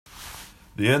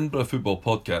The Edinburgh Football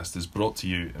Podcast is brought to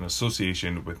you in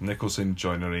association with Nicholson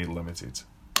Joinery Limited.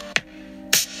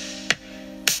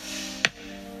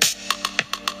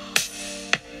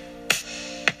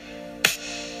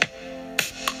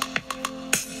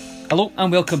 Hello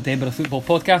and welcome to Edinburgh Football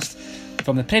Podcast.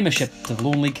 From the Premiership to the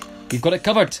Lone League, we've got it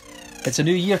covered. It's a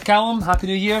new year, Callum. Happy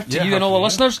New Year to you and all the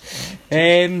listeners.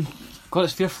 God,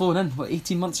 it's fair flowing in. What,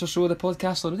 18 months or so of the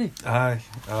podcast already? Aye.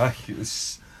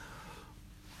 It's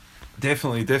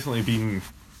definitely been...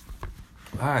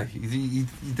 Aye, you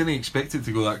didn't expect it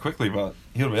to go that quickly, but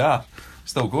here we are.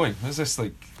 Still going. Is this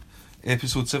like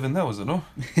episode 7 now, is it no?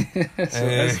 So it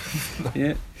is.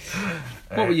 Yeah.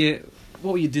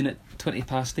 What were you doing at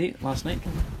 8:20 last night?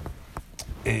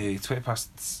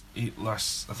 8:20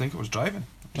 last... I think it was driving.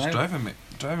 Driving, mate.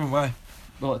 Driving, why?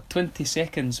 Well, at 20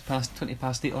 seconds past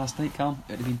 8:20 last night, Callum,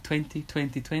 it would have been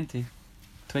 2020.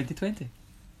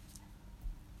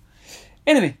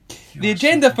 Anyway, the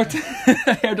agenda for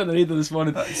I heard on the radio this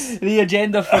morning. The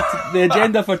agenda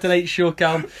for tonight's show,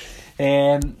 Callum,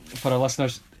 for our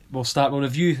listeners, we'll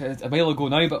review a while ago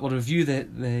now, but we'll review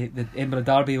the Edinburgh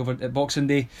Derby over at Boxing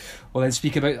Day. We'll then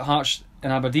speak about Hearts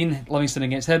and Aberdeen, Livingston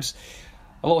against Hibs.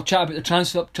 A little chat about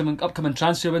the upcoming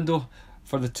transfer window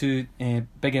for the two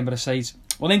big Edinburgh sides.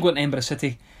 We'll then go into Edinburgh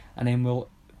City, and then we'll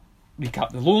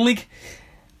recap the Lone League,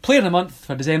 Player of the Month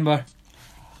for December,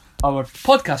 our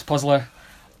podcast puzzler,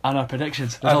 and our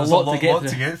predictions. There's a lot to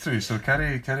get through. So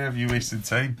carry have you wasted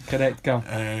time? Correct, Cal.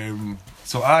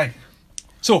 So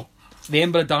the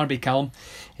Edinburgh Derby, Callum.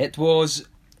 It was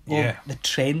the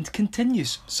trend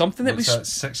continues. Something that What's that,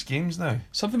 6 games now?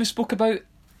 Something we spoke about.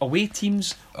 Away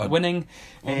teams winning.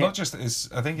 Well, not just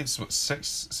I think it's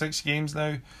six games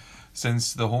now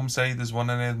since the home side has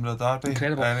won an Edinburgh Derby.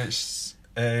 Incredible. And it's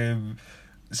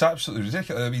absolutely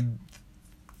ridiculous. I mean,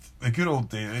 the good old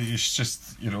day, it's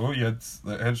just, you had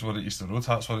the Hibs won at Easter Road,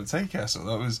 Hearts won at Tynecastle.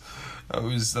 That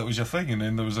was your thing, and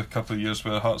then there was a couple of years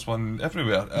where Hearts won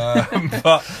everywhere.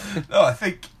 But no, I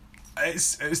think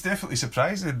it's definitely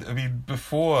surprising. I mean,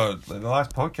 before the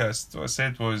last podcast, what I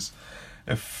said was,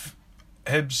 if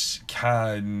Hibs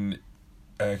can,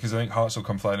 because I think Hearts will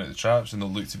come flying out the traps and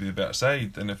they'll look to be the better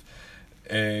side, and if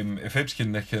Hibs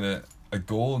can nick in a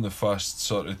goal in the first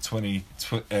sort of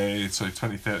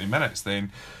 20-30 minutes,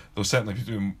 then they'll certainly be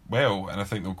doing well, and I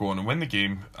think they'll go on and win the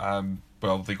game.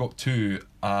 Well, they got 2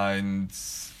 and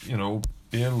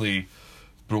barely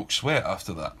broke sweat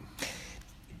after that.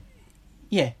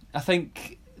 Yeah, I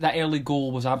think that early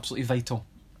goal was absolutely vital,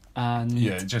 and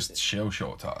it just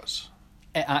shell-shocked us.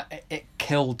 It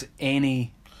killed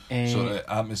any sort of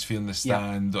atmosphere in the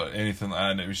stand or anything like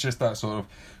that. And it was just that sort of,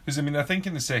 because I mean, I think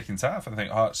in the second half, I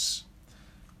think Hearts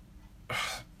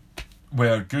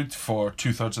were good for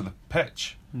 2/3 of the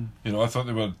pitch. I thought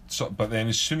they were but then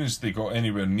as soon as they got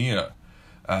anywhere near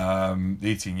the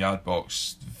 18-yard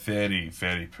box, very,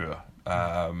 very poor.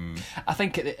 I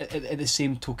think at the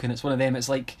same token, it's one of them. It's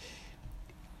like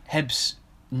Hibs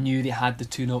knew they had the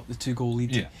 2 goal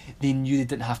lead. Yeah. They knew they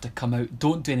didn't have to come out.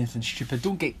 Don't do anything stupid.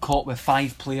 Don't get caught with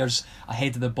 5 players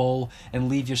ahead of the ball and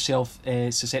leave yourself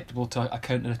susceptible to a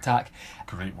counter attack.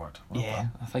 Great word.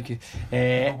 Thank you.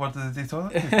 What word did they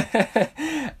tell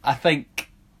it? I think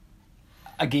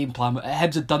a game plan.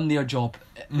 Hibs had done their job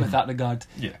with that regard.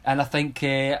 Yeah. And I think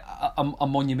a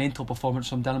monumental performance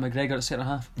from Darren McGregor at centre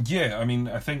half. Yeah, I mean,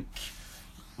 I think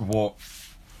what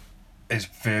is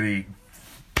very,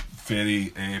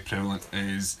 very prevalent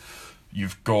is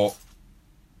you've got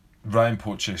Ryan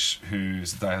Poaches,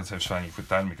 who's a diehard Hibs fan, you've got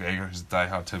Dan McGregor, who's a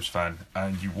diehard Hibs fan,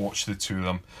 and you watch the two of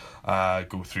them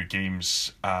go through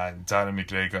games, and Darren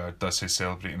McGregor does his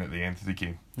celebrating at the end of the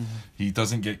game. Mm-hmm. He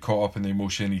doesn't get caught up in the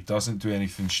emotion, he doesn't do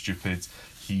anything stupid,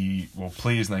 he will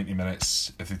play his 90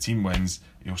 minutes. If the team wins,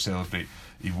 he'll celebrate.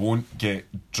 He won't get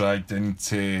dragged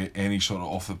into any sort of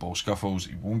off-the-ball scuffles.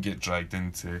 He won't get dragged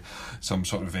into some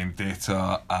sort of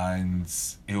vendetta, and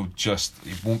he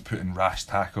won't put in rash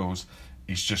tackles.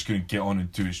 He's just going to get on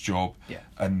and do his job. Yeah.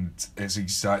 And it's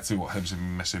exactly what Hibs have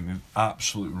been missing. An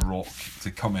absolute rock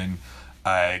to come in,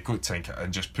 go to Tinker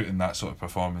and just put in that sort of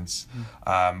performance.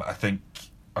 I think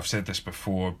I've said this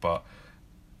before, but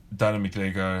Darren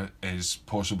McGregor is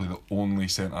possibly the only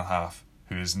centre-half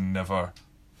who has never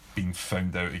been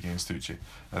found out against Uche.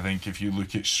 I think if you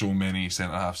look at so many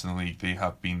centre-halves in the league, they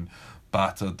have been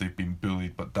battered, they've been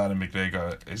bullied, but Darren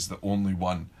McGregor is the only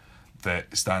one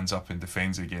that stands up and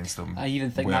defends against them. I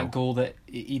even think that goal that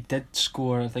he did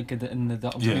score, I think in the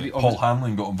Paul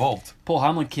Hanlon got involved. Paul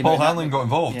Hanlon got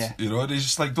involved. Yeah. And he's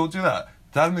just like, don't do that.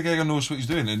 Darren McGregor knows what he's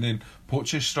doing, and then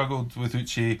Poaches struggled with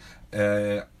Uche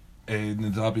in the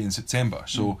derby in September.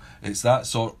 So it's that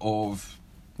sort of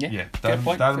Yeah. Fair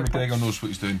point, Darren fair McGregor point. knows what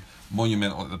he's doing.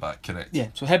 Monumental at the back, correct. Yeah,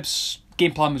 so Hibs'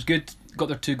 game plan was good. Got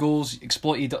their 2 goals,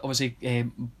 exploited obviously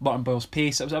Martin Boyle's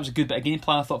pace. That was a good bit of game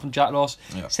plan, I thought, from Jack Ross.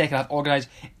 Yeah. Second half organised.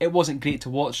 It wasn't great to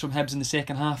watch from Hibs in the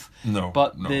second half. No,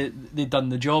 but no. they done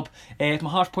the job. From a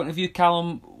Hearts point of view,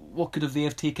 Callum, what could they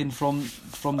have taken from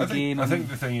the game? I think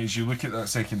the thing is, you look at that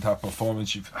second half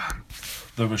performance.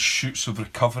 There were shoots of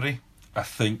recovery. I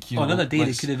think another day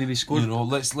they could have maybe scored.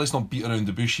 Let's not beat around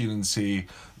the bush here and say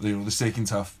the second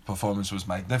half performance was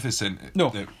magnificent.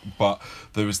 No, but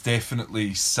there was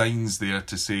definitely signs there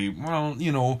to say,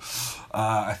 well,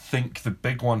 I think the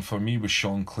big one for me was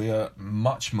Sean Clare,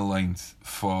 much maligned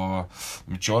for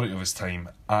the majority of his time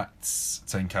at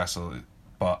Tynecastle,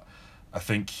 but I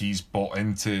think he's bought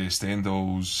into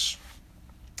Stendhal's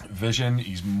vision.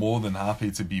 He's more than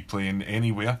happy to be playing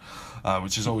anywhere,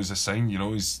 which is always a sign.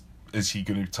 Is he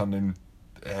going to turn in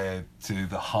to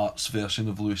the Hearts version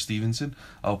of Lewis Stevenson?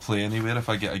 I'll play anywhere if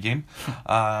I get a game.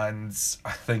 And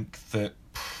I think that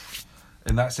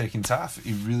in that second half,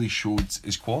 he really showed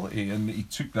his quality, and he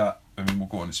took that. I mean, we'll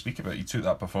go on to speak about it. He took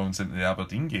that performance into the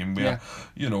Aberdeen game, where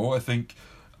I think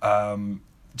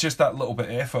just that little bit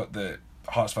of effort that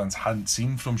Hearts fans hadn't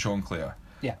seen from Sean Clare.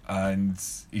 Yeah, and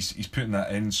he's putting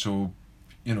that in. So,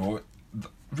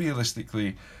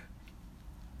 realistically,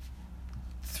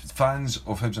 fans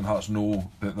of Hibs and Hearts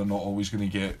know that they're not always going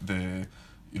to get the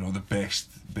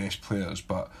best players,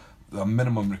 but the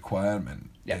minimum requirement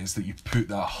is that you put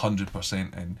that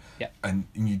 100% in, and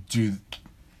you do,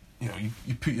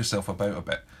 you put yourself about a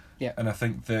bit. Yeah. And I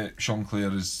think that Sean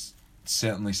Clare is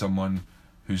certainly someone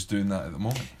who's doing that at the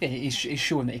moment. Yeah, he's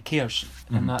showing that he cares,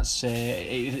 and that's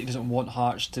he doesn't want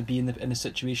Hearts to be in the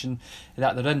situation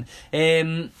that they're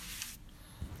in.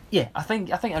 I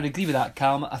think I would agree with that,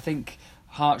 Callum. I think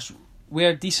Hearts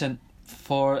were decent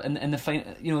for in the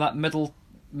final, that middle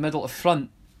to front.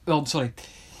 Well, sorry,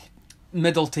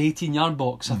 middle to 18-yard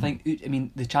box. I think. I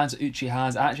mean, the chance that Uche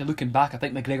has. Actually, looking back, I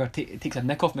think McGregor takes a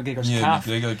nick off McGregor's calf.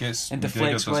 McGregor and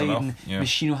deflects wide, and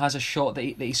Machino has a shot that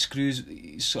he screws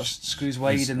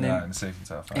wide, and then in the second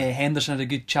half. Henderson had a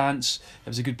good chance. It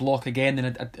was a good block again,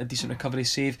 and a decent recovery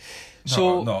save.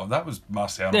 No, that was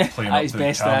Marciano playing up his to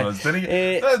best, the cameras, didn't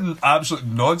he? That's absolute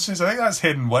nonsense. I think that's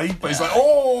heading wide, but he's like,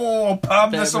 oh, palm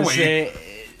this away.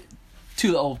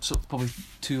 Too little, so probably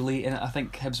too late, and I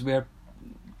think Hibs were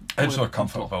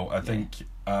comfortable. I think,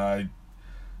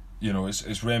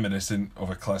 it's reminiscent of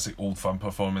a classic Old Firm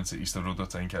performance at Easter Road or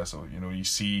Tynecastle. You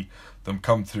see them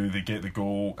come through, they get the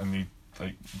goal, and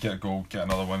they get a goal, get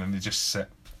another one, and they just sit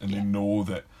and they know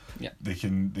that they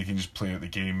can just play out the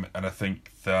game. And I think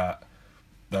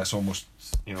that's almost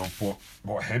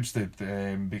what Hibs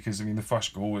did, because I mean the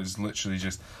first goal is literally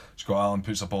just Scott Allen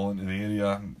puts a ball into the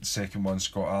area. Second one,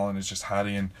 Scott Allen is just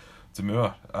harrying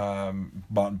Demure.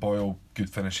 Martin Boyle, good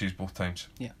finishes both times.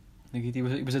 Yeah, I think he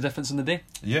was a difference in the day.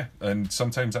 Yeah, and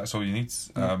sometimes that's all you need.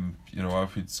 I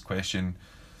would question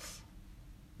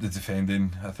the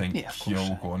defending. I think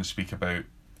we'll go on to speak about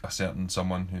a certain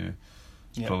someone who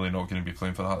probably not going to be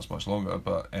playing for the Hearts much longer,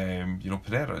 but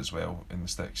Pereira as well in the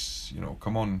sticks.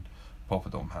 Come on,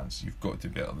 Papadom hands, you've got to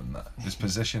do better than that. His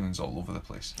positioning's all over the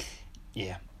place.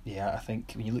 Yeah, I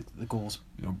think when you look at the goals,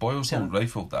 Boyle's not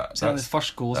rifled that. That's the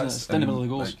first goal, isn't it? It's in the middle of the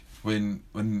goals. Like,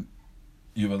 when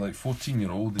you were like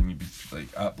 14-year-old and you'd be like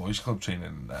at boys club training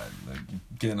and like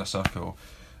get in a circle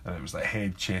and it was like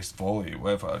head, chest, volley,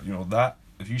 whatever. That.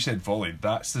 If you said volley,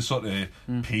 that's the sort of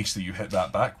pace that you hit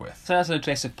that back with. So that's an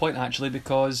interesting point actually,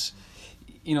 because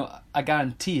I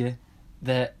guarantee you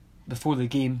that before the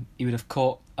game he would have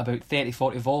caught about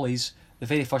 30-40 volleys. The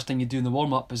very first thing you do in the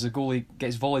warm-up is the goalie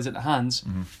gets volleys at the hands.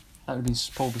 That would have been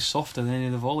probably softer than any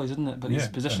of the volleys, isn't it? But his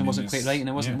position wasn't quite right, and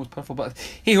it wasn't the most powerful. But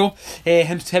hey ho,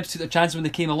 Hibs took their chance when they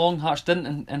came along. Hearts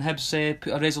didn't, and Hibs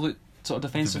put a resolute sort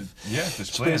of defensive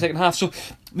display in the second half. So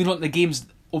on the games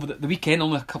over the weekend,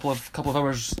 only a couple of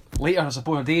hours later, I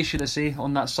suppose, or days should I say,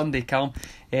 on that Sunday, Callum,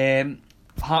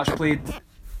 Hearts played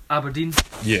Aberdeen.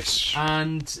 Yes.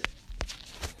 And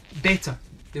better.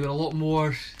 They were a lot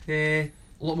more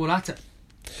at it.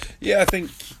 Yeah, I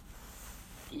think.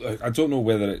 I don't know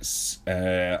whether it's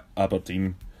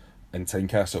Aberdeen and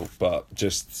Tynecastle, but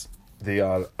just they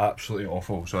are absolutely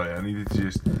awful. Sorry, I needed to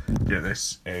just get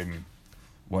this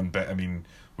one bit. I mean,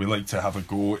 we like to have a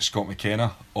go at Scott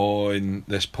McKenna on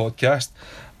this podcast,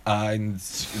 and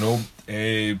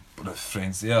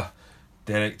friends there,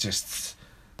 Derek just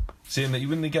saying that you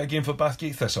wouldn't get a game for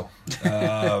Bathgate Thistle.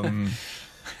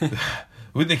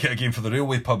 Wouldn't get a game for the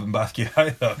Railway Pub in Bathgate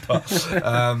either, but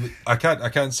I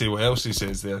can't say what else he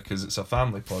says there because it's a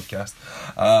family podcast.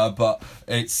 But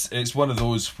it's one of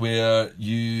those where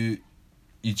you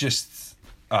just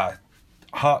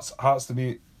Hearts to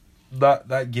me,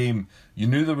 that game, you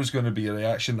knew there was going to be a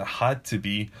reaction. There had to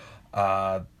be.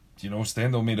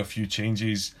 Stendhal made a few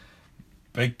changes,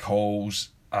 big calls,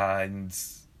 and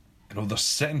they're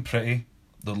sitting pretty,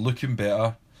 they're looking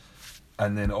better,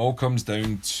 and then it all comes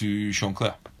down to Sean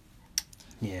Clare.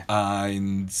 Yeah.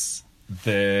 And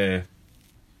the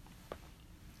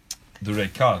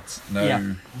red card.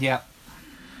 Now, yeah.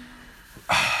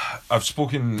 I've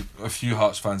spoken to a few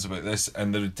Hearts fans about this,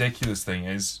 and the ridiculous thing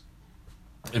is,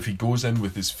 if he goes in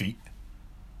with his feet,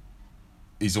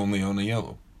 he's only on a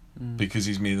yellow because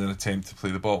he's made an attempt to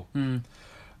play the ball.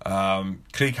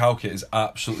 Craig Halkett is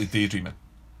absolutely daydreaming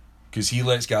because he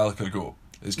lets Gallagher go.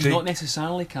 Not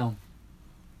necessarily, Cal.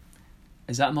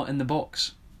 Is that not in the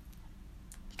box?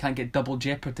 You can't get double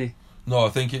jeopardy. No, I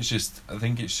think it's just.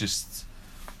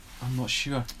 I'm not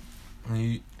sure.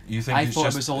 You think it's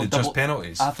just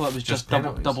penalties? I thought it was just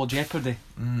double jeopardy.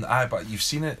 But you've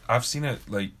seen it. I've seen it.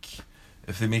 Like,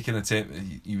 if they make an attempt,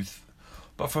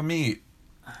 but for me,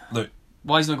 look.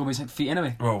 Why is he not going with his feet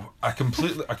anyway? Well, I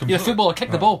completely. You're a footballer.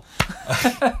 Kick the ball.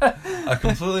 I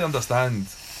completely understand.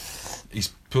 He's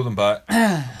pulled him back,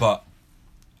 but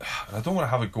I don't want to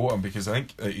have a go at him because I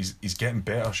think he's getting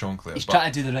better, Sean Clare. He's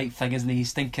trying to do the right thing, isn't he?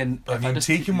 He's thinking.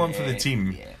 Taking one for the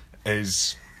team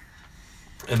is.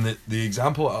 And the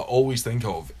example I always think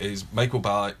of is Michael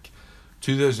Ballack,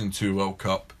 2002 World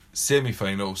Cup,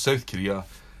 semi-final, South Korea,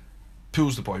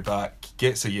 pulls the boy back,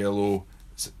 gets a yellow,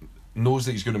 knows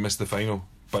that he's going to miss the final,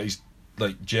 but he's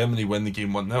like, Germany win the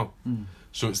game 1-0.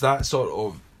 So it's that sort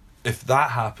of, if that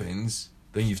happens,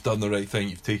 then you've done the right thing,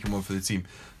 you've taken one for the team.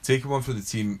 Taking one for the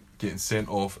team, getting sent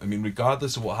off, I mean,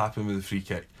 regardless of what happened with the free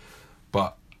kick,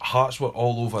 but Hearts were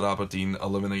all over Aberdeen,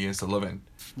 11 against 11.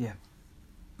 Yeah.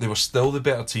 They were still the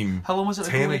better team. How long was it?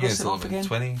 10 against 11.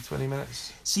 20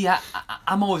 minutes. See,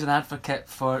 I'm always an advocate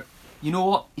for, you know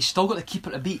what, he's still got the keeper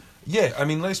to beat. Yeah, I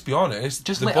mean, let's be honest.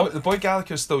 The boy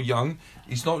Gallagher's still young.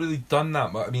 He's not really done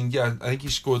that much. I mean, yeah, I think he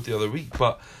scored the other week,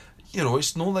 but,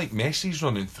 it's not like Messi's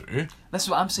running through. This is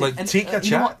what I'm saying. Like, take a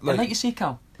chat. Like you say,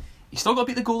 Cal, he's still got to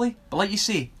beat the goalie, but like you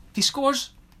say, if he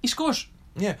scores, he scores.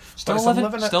 Yeah, still 11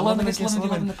 against 11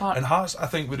 in the park. And Hearts, I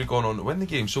think, would have gone on to win the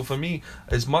game. So for me,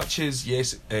 as much as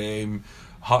yes,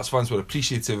 Hearts fans were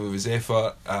appreciative of his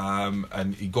effort,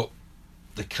 and he got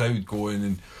the crowd going,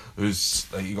 and it was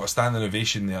like he got a standing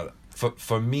ovation there.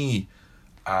 For me,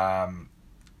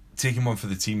 taking one for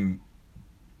the team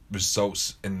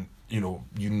results in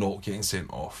you not getting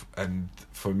sent off, and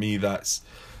for me that's.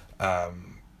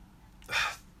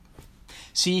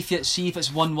 See if it's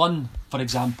 1-1, for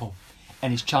example.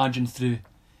 And he's charging through,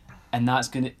 and that's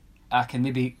gonna. I can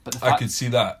maybe, but the fact I could see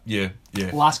that. Yeah.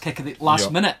 Last kick of the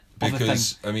last minute of the thing.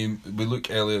 Because I mean, we look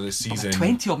earlier this season.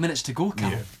 20 odd minutes to go, Cal.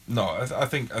 Yeah. No, I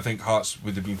think Hearts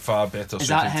would have been far better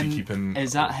to keep in.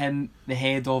 Is that him, the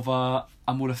head of a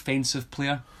more offensive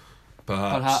player?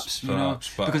 Perhaps.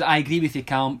 Because I agree with you,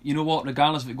 Cal. You know what?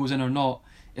 Regardless if it goes in or not,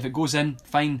 if it goes in,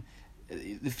 fine.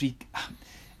 The free.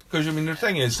 Because I mean the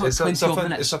thing is,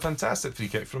 it's a fantastic free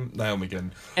kick from Niall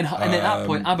McGinn. And at that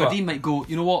point, Aberdeen might go,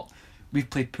 you know what, we've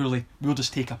played poorly, we'll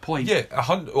just take a point. Yeah,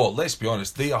 100. Well, let's be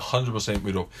honest, they 100%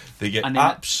 would have. They get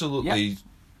absolutely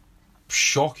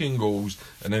shocking goals,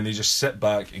 and then they just sit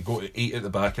back and go to 8 at the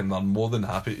back, and they're more than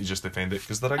happy to just defend it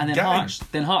because they're a gang.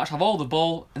 Then Hearts have all the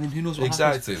ball, and then who knows what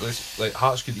happens. Exactly.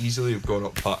 Hearts could easily have gone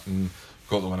up putt and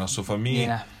got the winner. So for me,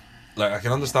 I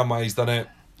can understand why he's done it.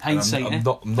 Hindsight. I'm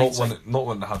not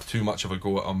wanting to have too much of a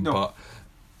go at him, but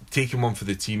taking one for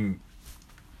the team,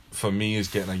 for me, is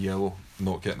getting a yellow,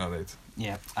 not getting a red.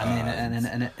 Yeah, and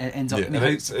then it ends up.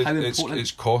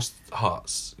 It's cost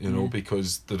Hearts,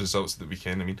 because the results of the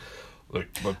weekend. I mean, look.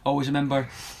 Always remember,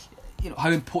 how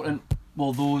important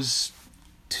will those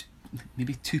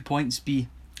maybe 2 points be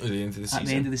at the end of the season? At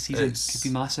the end of the season, could be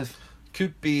massive.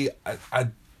 Could be.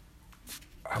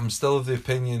 I'm still of the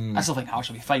opinion. I still think Hearts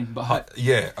will be fine, but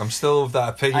I'm still of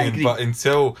that opinion. But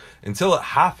until it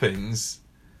happens,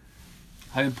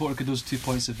 how important could those 2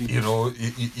 points have been?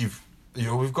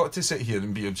 We've got to sit here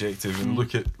and be objective and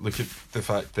look at the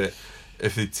fact that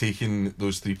if they'd taken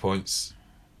those 3 points,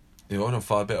 in a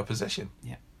far better position.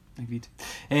 Yeah, agreed.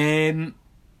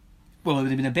 Well, it would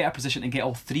have been a better position to get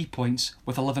all 3 points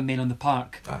with 11 men on the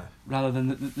park rather than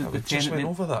the 10 just went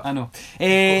over that. I know.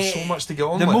 Got so much to get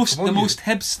on the with. The most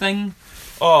Hibs thing.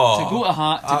 To go to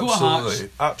Hearts.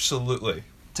 Absolutely.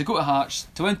 To go to Hearts,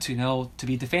 to win 2-0, to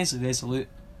be defensively resolute.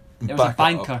 It was a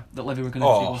banker that Livy were going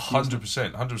to take.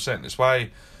 100%. It's why,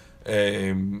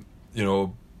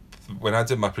 when I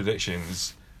did my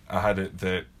predictions, I had it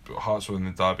that Hearts would win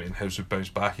the derby and Hibs would bounce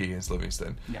back against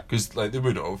Livingston. Because they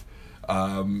would have.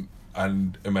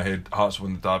 and in my head, Hearts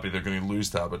win the derby, they're going to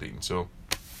lose to Aberdeen. So,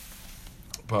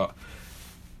 but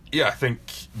yeah, I think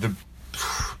the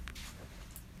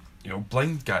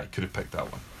blind guy could have picked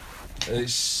that one.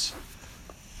 It's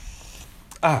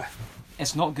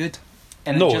not good.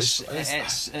 And no,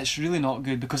 it's really not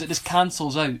good, because it just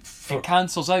cancels out. It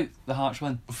cancels out the Hearts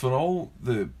win. For all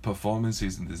the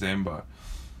performances in December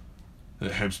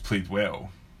that Hibs played well,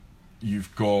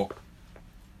 you've got,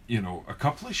 a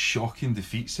couple of shocking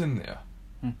defeats in there.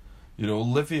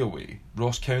 Livy away,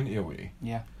 Ross County away.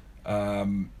 Yeah.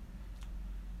 The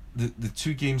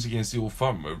two games against the Old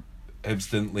Firm where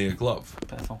Hibs didn't lay a glove.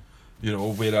 Pitiful.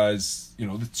 Whereas,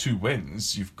 the two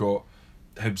wins, you've got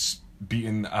Hibs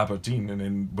beating Aberdeen and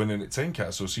then winning at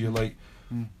Tynecastle. So you're like,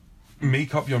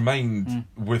 make up your mind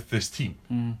with this team.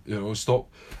 Stop.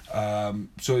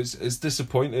 So it's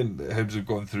disappointing that Hibs have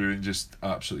gone through and just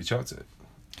absolutely chucked it.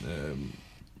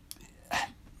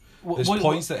 There's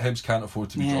points that Hibs can't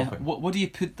afford to be dropping. What do you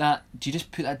put that? Do you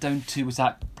just put that down to, was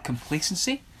that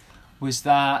complacency? Was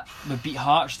that we beat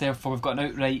Hearts, therefore we've got an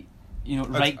outright,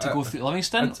 right to go through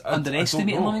Livingston?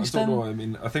 Underestimating Livingston? I don't know. I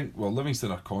mean, I think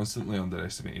Livingston are constantly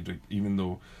underestimated, even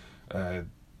though,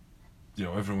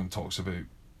 everyone talks about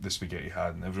the spaghetti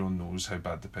had and everyone knows how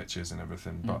bad the pitch is and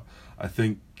everything. But I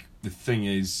think the thing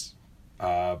is,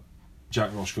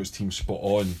 Jack Roscoe's team spot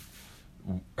on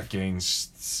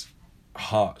against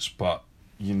Hearts, but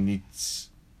you need,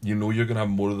 you're going to have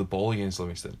more of the ball against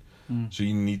Livingston. So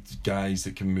you need guys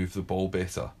that can move the ball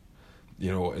better.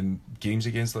 And games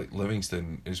against like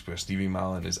Livingston is where Stevie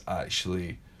Mallon is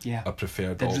actually a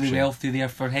preferred option. Did really well through there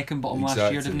for Heckingbottom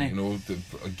last year, didn't he?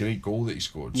 A great goal that he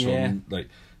scored. Yeah. So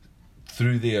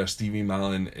through there, Stevie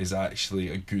Mallon is actually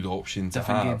a good option to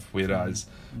Different have. game. Whereas,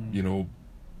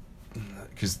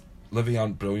 because Livy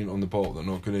aren't brilliant on the ball, they're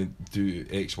not going to do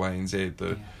X, Y, and Z.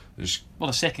 There's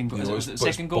the second goal. Was it the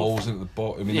second goal? Balls into the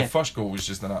bottom. I mean, the first goal was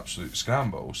just an absolute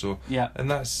scramble. So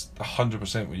and that's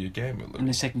 100% what you're getting with Livy. And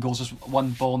the second goal's just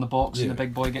one ball in the box, and the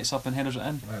big boy gets up and headers it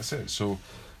in. That's it. So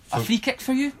a free kick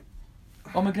for you,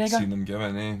 or McGregor? Seen them give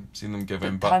in, hands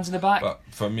in the back. But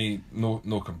for me, no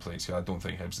complaints. I don't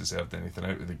think Hibs deserved anything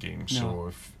out of the game. No.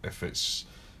 So if it's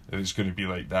going to be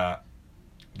like that,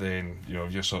 then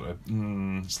you're sort of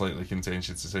slightly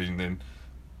contentious decision. Then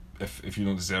if you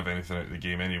don't deserve anything out of the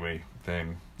game anyway,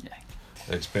 then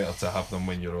it's better to have them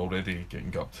when you're already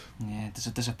getting gubbed. Yeah, it's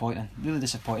disappointing, really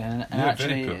disappointing. And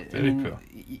actually, very poor.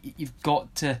 You've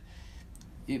got to.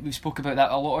 We spoke about that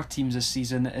a lot of teams this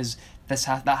season.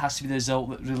 That has to be the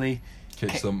result that really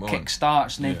kick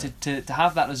starts, and then to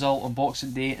have that result on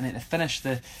Boxing Day, and then to finish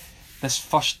this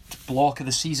first block of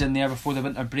the season there before the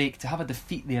winter break, to have a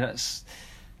defeat there, it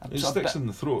sticks in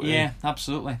the throat. Yeah,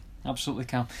 absolutely. Absolutely,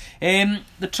 Cal.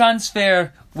 The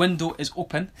transfer window is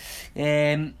open.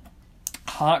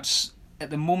 Hearts at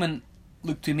the moment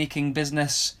look to be making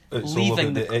business, it's leaving all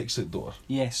about the exit door.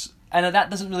 Yes, and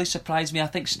that doesn't really surprise me. I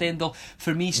think Stendhal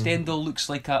looks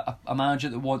like a manager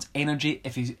that wants energy.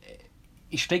 If he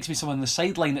strikes me someone on the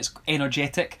sideline that's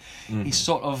energetic. He's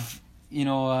sort of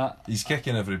he's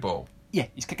kicking every ball. Yeah,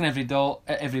 he's kicking every ball.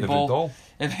 Every ball.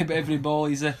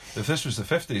 He's if this was the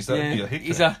 50s, that'd be a hick.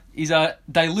 He's a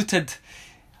diluted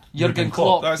Jurgen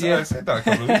Klopp. I said that a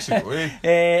couple of weeks ago.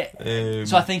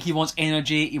 So I think he wants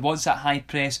energy. He wants that high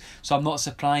press. So I'm not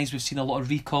surprised we've seen a lot of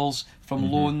recalls from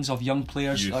loans of young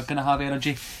players that are going to have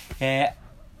energy. And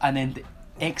then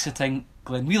exiting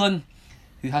Glenn Whelan,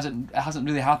 who hasn't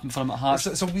really happened for him at Hearts.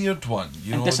 It's a weird one,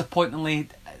 and disappointingly.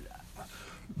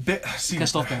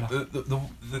 Christoph Berra.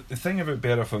 The thing about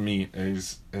Berra for me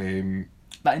is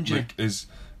that injury. His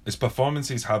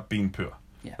performances have been poor.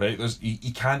 Yeah. Right?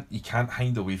 You can't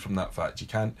hide away from that fact. You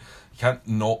can't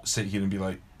not sit here and be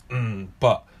like,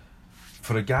 But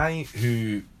for a guy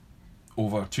who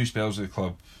over 2 spells with the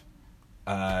club,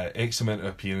 X amount of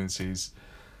appearances,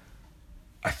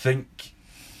 I think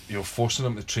forcing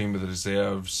him to train with the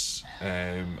reserves,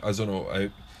 I don't know,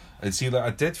 I'd say that I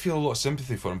did feel a lot of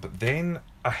sympathy for him, but then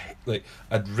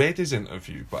I'd read his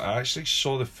interview, but I actually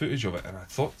saw the footage of it, and I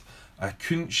thought I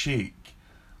couldn't shake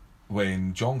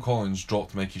when John Collins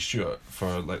dropped Mikey Stewart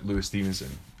for Lewis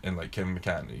Stevenson and Kevin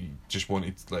McCann. He just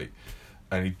wanted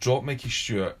and he dropped Mikey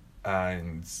Stewart,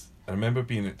 and I remember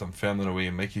being at Dunfermline away,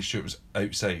 and Mikey Stewart was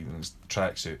outside in his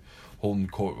tracksuit holding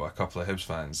court with a couple of Hibs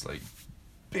fans,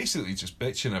 basically just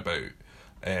bitching about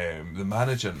the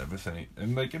manager and everything.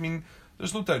 And I mean,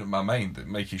 there's no doubt in my mind that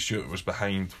Mikey Stewart was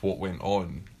behind what went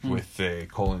on with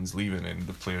Collins leaving and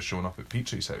the players showing up at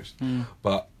Petrie's house.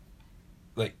 But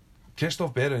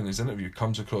Christoph Berra in his interview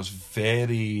comes across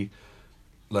very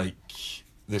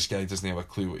this guy doesn't have a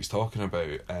clue what he's talking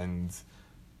about, and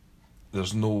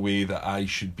there's no way that I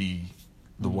should be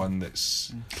the one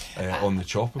that's on the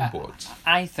chopping board.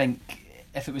 I think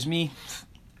if it was me,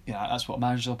 that's what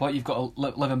managers are about. You've got to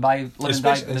live and die by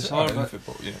the sword. But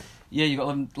football, you've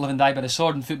got to live and die by the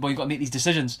sword. In football, you've got to make these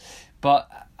decisions. But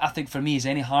I think for me, is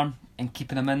any harm in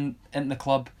keeping them in the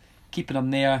club, keeping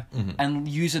them there, and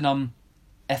using them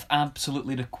if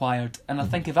absolutely required. And I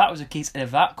think if that was the case, and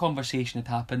if that conversation had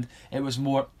happened, it was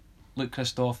more, look,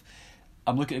 Christoph,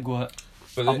 I'm looking to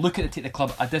looking to take the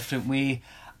club a different way.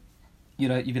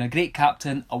 You've been a great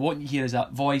captain. I want you here as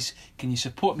that voice. Can you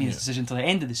support me in this decision till the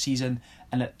end of the season?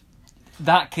 And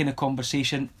that kind of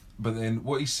conversation. But then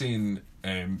what he's saying,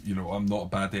 I'm not a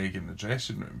bad egg in the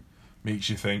dressing room, makes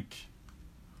you think,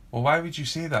 well, why would you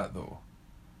say that though?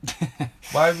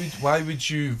 Why would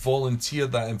you volunteer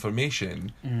that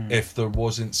information if there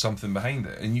wasn't something behind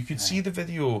it? And you could see the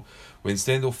video when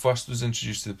Stendhal first was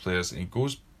introduced to the players, and he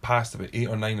goes past about 8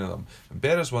 or 9 of them, and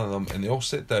Berra's one of them, and they all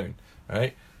sit down,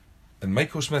 right? And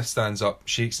Michael Smith stands up,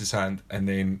 shakes his hand, and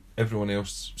then everyone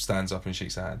else stands up and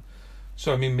shakes their hand.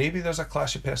 So maybe there's a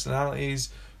clash of personalities.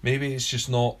 Maybe it's just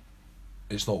not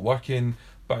working.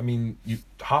 But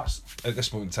Hearts at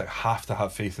this moment in time have to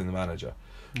have faith in the manager,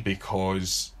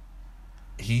 because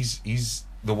he's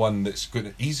the one that's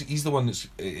going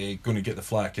to get the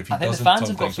flack if he doesn't. I think the fans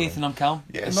have got faith in him, Cal.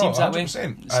 Yeah, it seems that way. It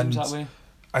seems that way.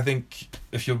 I think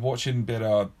if you're watching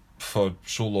Berra for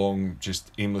so long,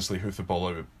 just aimlessly hoof the ball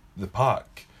out of the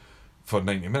park for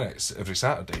 90 minutes every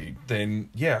Saturday, then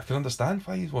I can understand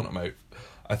why you want him out.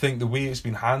 I think the way it's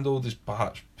been handled is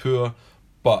perhaps poor,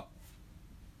 but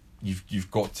you've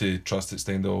got to trust that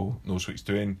Stendhal knows what he's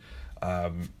doing.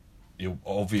 He'll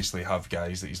obviously have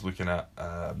guys that he's looking at,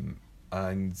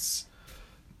 and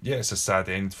it's a sad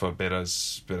end for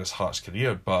Berra's Hearts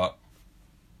career, but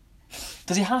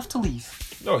does he have to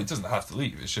leave? No, he doesn't have to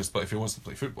leave. It's just, but if he wants to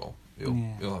play football,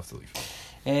 he'll have to leave.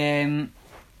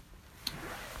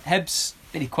 Hibs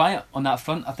very quiet on that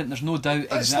front. I think there's no doubt.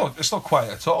 It's not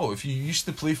quiet at all. If you used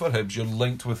to play for Hibs, you're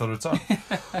linked with a return.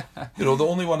 The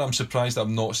only one I'm surprised I've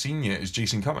not seen yet is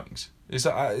Jason Cummings. It's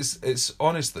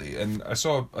honestly, and I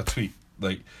saw a tweet,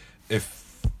 like,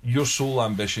 if your sole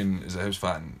ambition as a Hibs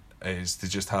fan is to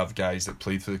just have guys that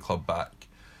played for the club back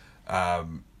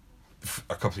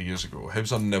a couple of years ago,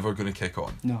 Hibs are never going to kick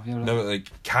on. No, you're right. Never,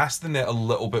 cast the net a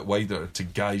little bit wider to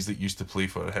guys that used to play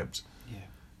for Hibs.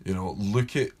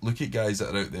 Look at guys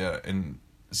that are out there and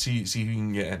see who you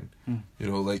can get in.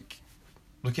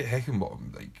 Look at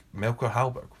Heckenbottom, like Melker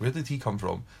Hallberg. Where did he come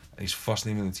from? And he's first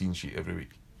name in the team sheet every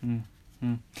week.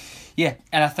 Yeah,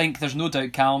 and I think there's no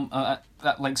doubt, Callum,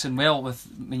 that links in well with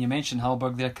when you mentioned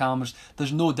Hallberg there, Callum.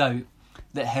 There's no doubt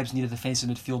that Hibs need a defensive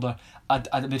midfielder, a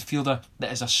midfielder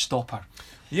that is a stopper.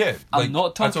 Yeah, I'm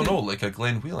not talking. I don't know, like a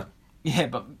Glenn Whelan. Yeah,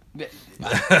 but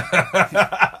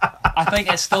I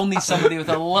think it still needs somebody with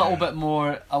a little bit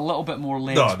more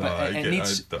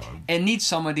legs. It needs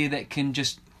somebody that can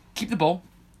just keep the ball.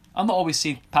 I'm not always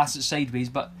saying pass it sideways,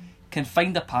 but can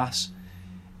find a pass,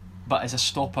 but as a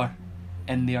stopper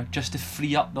in there, just to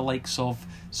free up the likes of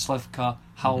Slivka,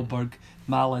 Hallberg,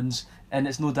 Malins. And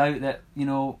it's no doubt that,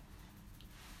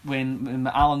 when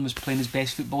Alan was playing his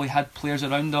best football, he had players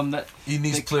around him that... He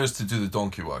needs players to do the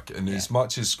donkey work, and as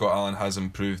much as Scott Allan has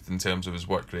improved in terms of his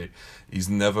work rate, he's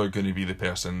never going to be the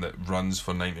person that runs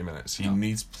for 90 minutes. He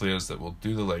needs players that will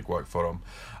do the legwork for him,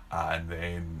 and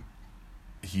then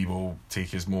he will take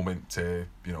his moment to,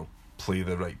 play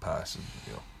the right pass. And,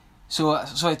 So,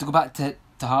 sorry, to go back to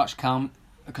Hearts, Cam,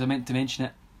 because I meant to mention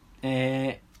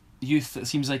it, youth, it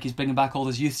seems like he's bringing back all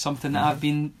his youth, something that I've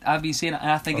been saying,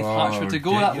 and I think if Hearts were to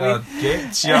go that way,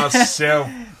 get yourself.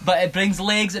 But it brings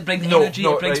legs, it brings energy,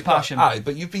 it brings passion.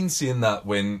 But you've been saying that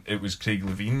when it was Craig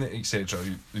Levine, etc.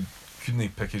 Couldn't he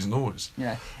pick his nose?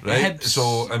 Yeah. Right. Hibs,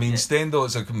 so Stendhal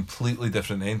is a completely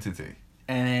different entity.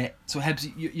 So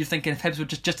Hibs, you're thinking if Hibs were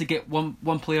just to get one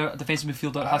player, a defensive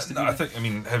midfielder, it has to be.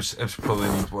 Hibs probably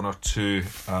need one or two.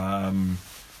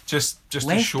 Just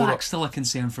left to show back's still a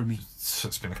concern for me.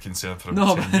 It's been a concern for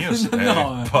about 10 years.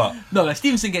 But if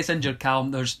Stevenson gets injured,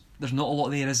 Calm, there's not a lot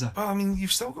there, is there? But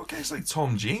you've still got guys like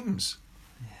Tom James.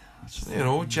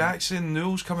 Yeah, Jackson,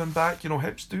 Newell's coming back.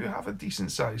 Hibs do have a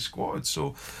decent sized squad.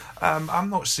 So I'm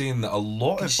not saying that a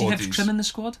lot of bodies. Do you see Hibs trimming the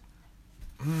squad?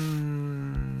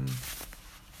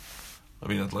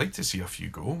 I'd like to see a few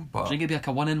go, but do you think it'd be like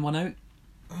a 1 in, 1 out?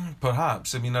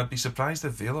 Perhaps. I'd be surprised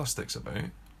if Vela sticks about.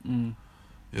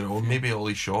 Maybe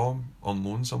Ollie Shaw on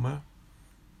loan somewhere,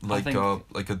 like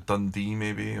a Dundee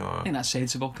maybe. Or I think that's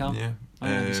sensible, Cal. Yeah,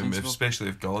 especially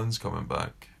if Gullen's coming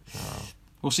back.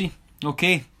 We'll see.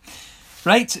 Okay,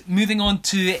 right. Moving on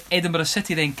to Edinburgh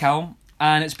City then, Cal,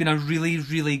 and it's been a really,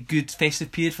 really good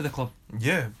festive period for the club.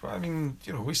 Yeah, but I mean,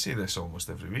 we say this almost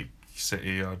every week.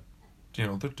 City are,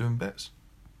 they're doing bits.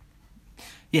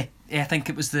 Yeah, I think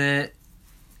it was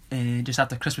just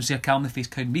after Christmas here, Calm, they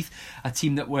faced Cowdenbeath, a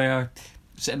team that were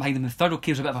sitting behind them in third.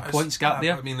 Okay, there's a bit of a points gap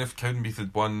there. I mean, if Cowdenbeath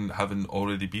had won, having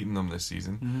already beaten them this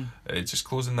season, just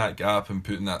closing that gap and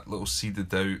putting that little seeded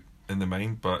doubt in the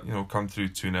mind, but come through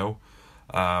 2-0.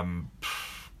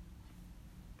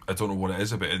 I don't know what it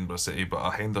is about Edinburgh City,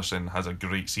 but Henderson has a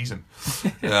great season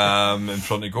in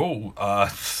front of goal.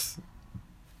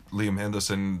 Liam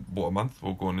Henderson, what a month,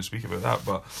 we'll go on and speak about that,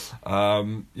 but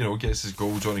gets his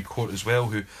goal. Johnny Court as well,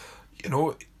 who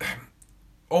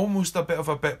almost a bit of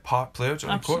a bit part player,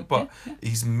 Johnny Court, but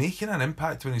he's making an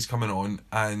impact when he's coming on,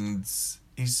 and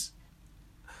he's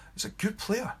a good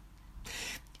player.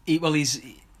 He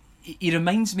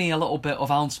reminds me a little bit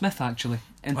of Alan Smith, actually,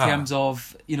 in terms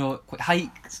of quite height,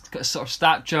 got a sort of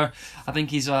stature. I think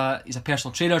he's a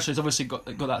personal trainer, so he's obviously got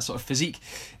that sort of physique.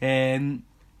 And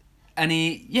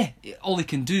all he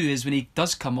can do is, when he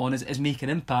does come on, is make an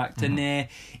impact, and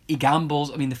he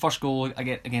gambles. I mean, the first goal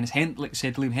again is like I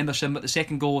said, Liam Henderson, but the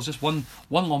second goal is just one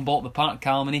long ball at the park,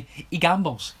 Callum, and he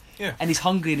gambles. Yeah. And he's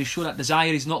hungry and he's showing that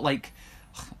desire. He's not like,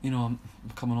 I'm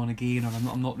coming on again, or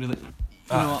I'm not really.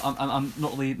 I'm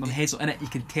not really. My head's not in it. You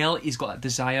can tell he's got that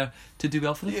desire to do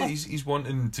well for the club. Yeah, he's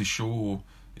wanting to show.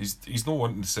 He's not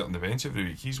wanting to sit on the bench every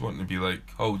week. He's wanting to be like,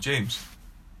 oh, James,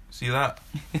 see that?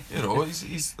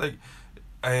 He's like,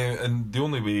 and the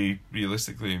only way,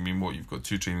 realistically, I mean, you've got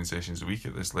 2 training sessions a week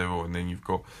at this level, and then you've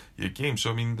got your game.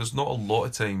 So I mean, there's not a lot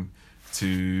of time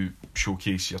to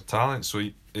showcase your talent. So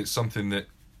it's something that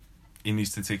he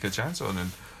needs to take a chance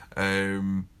on,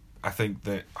 and I think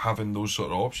that having those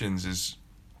sort of options is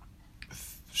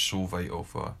so vital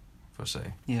for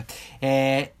City. Yeah,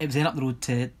 it was then up the road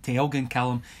to Elgin,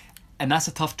 Callum, and that's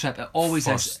a tough trip. It always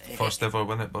is. First ever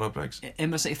win at Borough Briggs.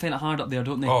 Edinburgh City find it hard up there,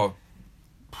 don't they? Oh,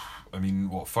 I mean,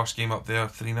 first game up there,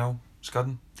 3-0,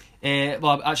 Scudden?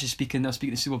 Well, I was speaking to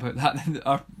Sue about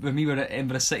that. When we were at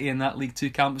Edinburgh City in that League 2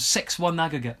 camp, it was 6-1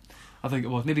 aggregate, I think it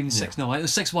was. Maybe even 6-0. It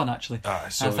was 6-1 actually.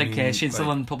 So I think Shane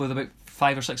Sutherland probably had about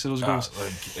 5 or 6 of those goals.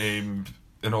 In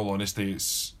all honesty,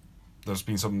 there's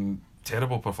been some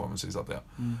terrible performances up there.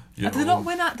 Did they not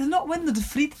win that? Did they not win the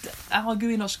defeat?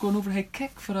 Alagui not scoring overhead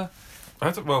kick for a...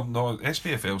 no,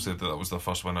 SPFL said that was their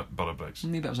first win at Borough Briggs.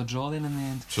 Maybe it was a draw then in the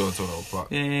end. So I don't know,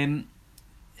 but a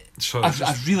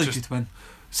really good win.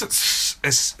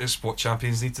 It's what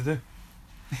champions need to do.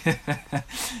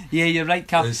 Yeah, you're right,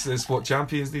 Cal. It's what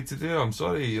champions need to do. I'm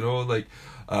sorry,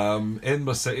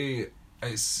 Edinburgh City,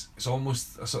 it's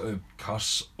almost a sort of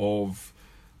curse of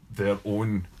their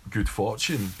own good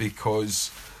fortune, because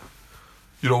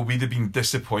we'd have been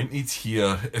disappointed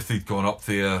here if they'd gone up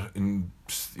there and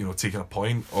taken a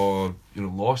point or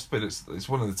lost, but it's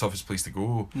one of the toughest places to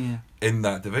go in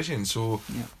that division. So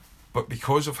but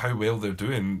because of how well they're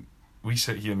doing, we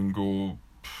sit here and go,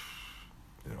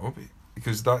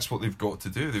 because that's what they've got to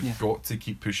do. They've got to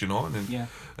keep pushing on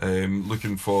and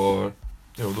looking for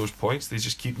those points. They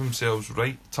just keep themselves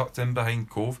right tucked in behind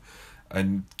Cove.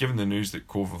 And given the news that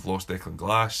Cove have lost Declan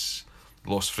Glass,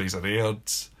 lost Fraser Aird,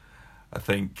 I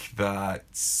think that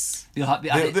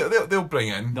they'll bring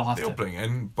in. They'll bring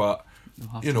in, but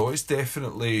it's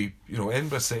definitely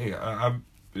Edinburgh City. I'm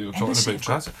talking about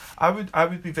transfer. I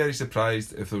would be very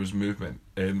surprised if there was movement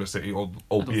in Edinburgh City,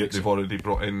 albeit they've already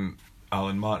brought in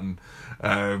Alan Martin.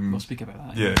 We'll speak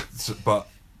about that. Yeah, but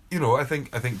I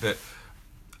think that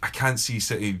I can't see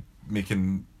City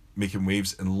making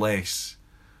waves unless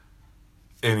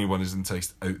anyone is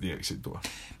enticed out the exit door.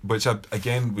 Which,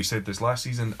 again, we said this last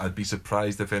season, I'd be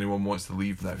surprised if anyone wants to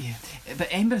leave now. Yeah, but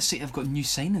Edinburgh City have got new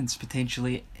signings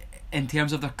potentially in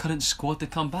terms of their current squad to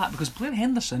come back, because Blair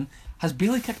Henderson has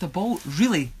barely kicked a ball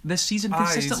really this season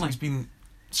consistently. He's been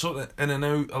sort of in and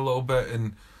out a little bit,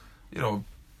 and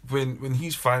when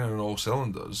he's firing on all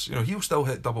cylinders, he'll still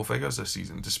hit double figures this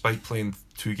season despite playing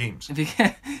 2 games.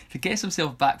 If he gets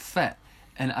himself back fit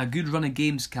and a good run of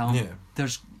games, Callum,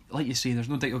 there's, like you say, there's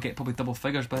no doubt he'll get probably double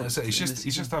figures. But he's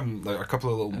just having like a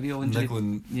couple of little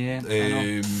niggling. Yeah,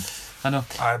 I know.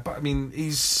 But I mean,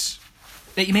 he's.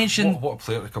 You mentioned what a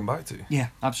player to come back to. Yeah,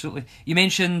 absolutely. You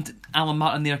mentioned Alan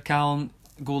Martin there, Callum,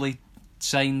 goalie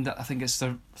signed. I think it's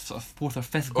their sort of 4th or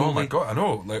 5th goalie. Oh my god, I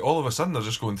know. Like all of a sudden they're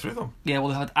just going through them. Yeah, well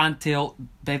they had Antel,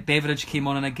 Beveridge came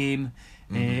on in a game,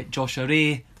 Josh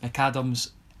Array,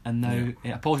 McAdams, and now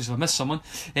apologies if I missed someone,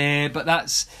 but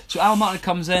that's so. Al Martin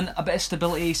comes in, a bit of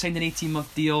stability, signed an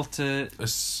 18-month deal to.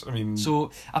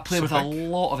 So a player with a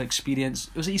lot of experience.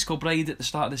 It was at East Kilbride at the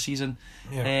start of the season.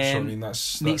 Yeah, so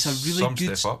that's makes a really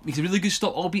good step up. Makes a really good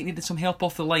stop. Albeit needed some help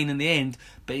off the line in the end,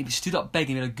 but he stood up big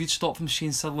and made a good stop from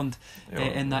Shane Sutherland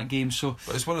in that game. So,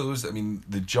 but it's one of those.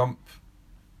 The jump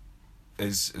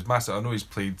is massive. I know he's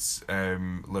played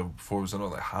level before. Was it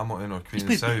not like Hamilton or Queen of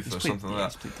the South or something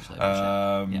like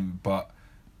that? But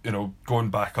going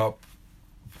back up,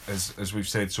 as we've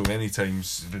said so many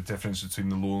times, the difference between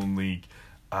the Lowland League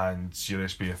and your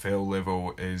SPFL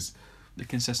level is the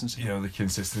consistency. The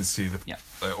consistency,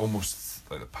 almost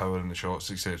like the power in the shots,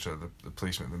 etc. The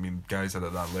placement. Guys are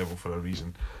at that level for a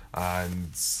reason,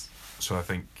 and so I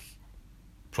think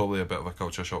probably a bit of a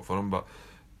culture shock for him, but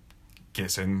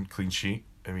gets in, clean sheet.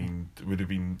 It would have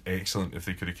been excellent if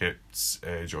they could have kept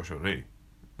Joshua Ray.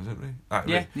 Was it Ray?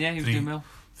 Ray. Yeah, he was doing well.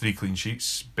 3 clean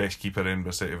sheets, best keeper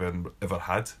Edinburgh City have ever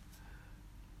had.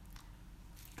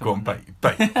 Come on, bite.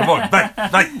 Come on,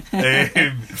 bite.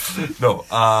 No.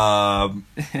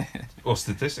 Well,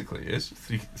 statistically, it is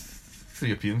 3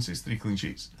 appearances, 3 clean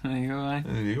sheets. There you go, aye.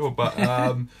 There you go. But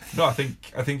no, I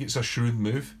think it's a shrewd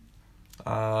move,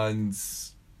 but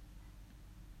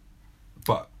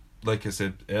like I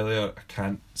said earlier, I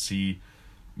can't see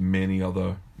many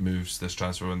other moves this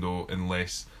transfer window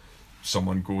unless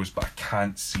someone goes. But I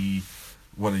can't see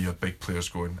one of your big players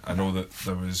going. I know that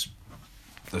there's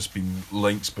been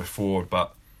links before,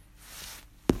 but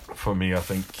for me, I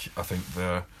think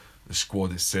the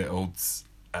squad is settled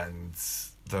and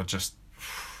they're just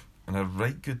in a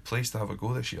right good place to have a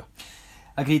go this year.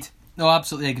 Agreed. No,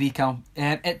 absolutely agree, Cal.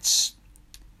 It's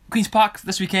Queen's Park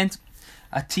this weekend.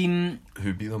 A team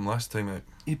who beat them last time out.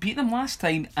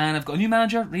 And I've got a new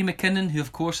manager, Ray McKinnon, who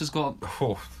of course has got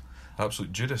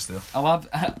absolute Judas there. I love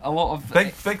a lot of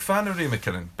big fan of Ray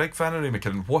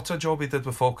McKinnon. What a job he did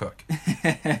with Falkirk.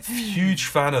 Huge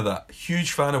fan of that.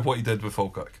 Huge fan of what he did with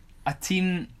Falkirk. A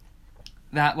team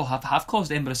that will have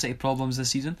caused Edinburgh City problems this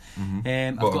season.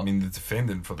 Mm-hmm. The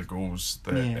defending for the goals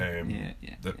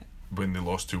that when they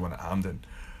lost 2-1 at Hampden.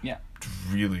 Yeah,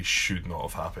 really should not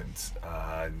have happened.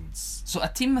 And so a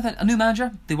team with a new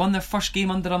manager, they won their first game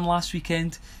under him last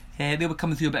weekend. They were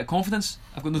coming through a bit of confidence.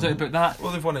 I've got no doubt about that.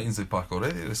 Well, they've won at Ainsley Park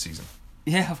already this season.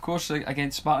 Yeah, of course,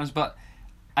 against Spartans, but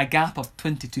a gap of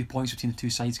 22 points between the two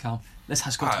sides, Cal. This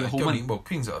has got to be a home win. Well,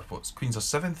 Queens are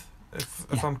 7th,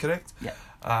 if I'm correct. Yeah.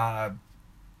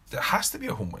 It has to be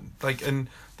a home win. And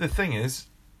the thing is,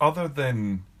 other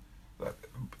than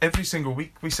every single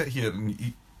week we sit here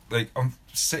and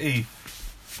City,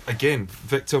 again,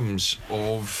 victims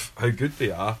of how good they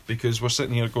are, because we're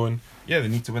sitting here going, yeah, they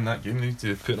need to win that game, they need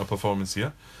to put in a performance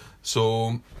here.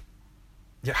 So,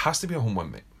 yeah, it has to be a home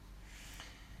win, mate.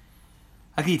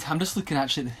 Agreed. I'm just looking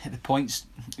actually at the points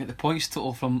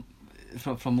total from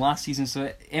last season.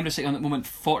 So Edinburgh City on at the moment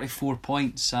 44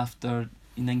 points after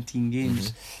 19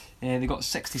 games. Mm-hmm. They got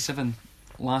 67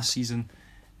 last season,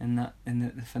 and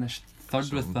they finished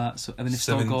third with that. So they've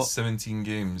still got 17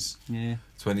 games. Yeah.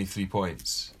 23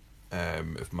 points.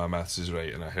 If my maths is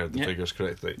right and I heard the figures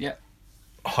correctly. Yeah.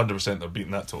 100% they're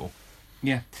beating that total.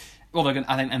 Yeah. Well, they're going.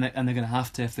 I think, and they're going to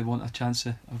have to if they want a chance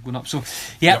of going up. So,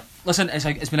 yeah. Listen,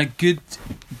 it's been a good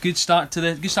start to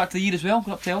the year as well.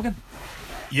 Going up to Elgin.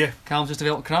 Yeah. Callum's just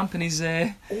developed cramp in his.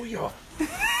 Oh yeah.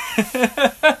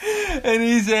 And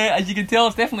he's as you can tell,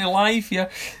 it's definitely live here.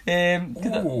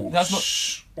 That's not.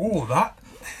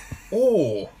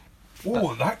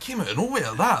 That came out of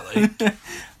nowhere. That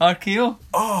RKO.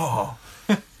 Oh.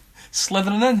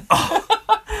 Slithering in.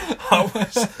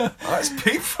 That's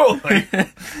painful.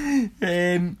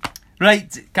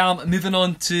 Right, Callum, moving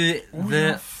on to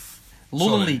the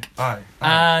Lowland League. Aye.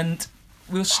 And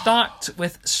we'll start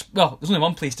with, well, there's only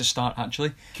one place to start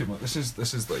actually. Come on, this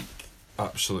is like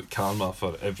absolute karma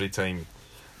for every time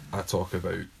I talk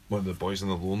about one of the boys in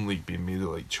the Lowland League being made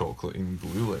of like chocolate and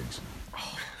blue legs.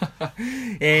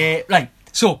 Right,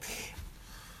 so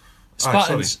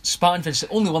Spartans is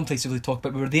only one place to really talk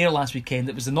about. We were there last weekend.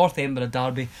 It was the North Edinburgh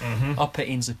Derby up at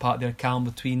Ainsley Park there, Callum,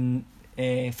 between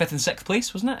 5th and 6th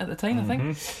place, wasn't it, at the time, I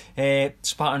think?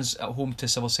 Spartans at home to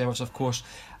Civil Service, of course.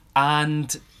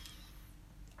 And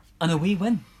an away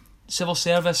win. Civil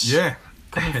Service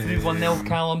coming through 1-0,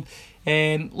 Callum.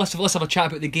 Let's have a chat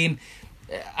about the game.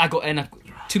 I got in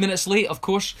 2 minutes late, of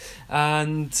course.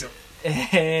 And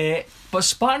but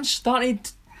Spartans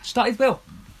started well.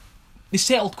 They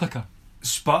settled quicker.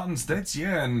 Spartans did,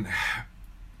 yeah, and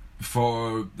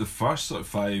for the first sort of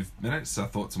 5 minutes I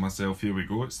thought to myself, here we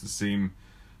go, it's the same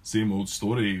old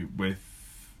story with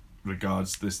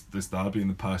regards this derby in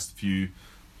the past few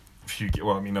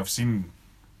I've seen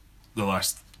the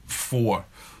last 4,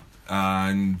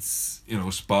 and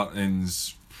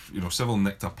Spartans, Civil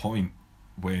nicked a point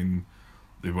when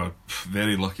they were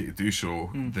very lucky to do so.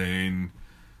 Then,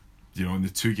 in the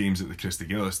 2 games at the Christie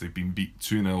Gillis, they've been beat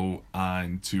 2-0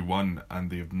 and 2-1, and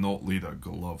they have not laid a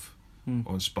glove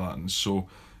on Spartans. So,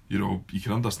 you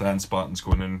can understand Spartans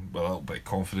going in with a little bit of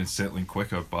confidence, settling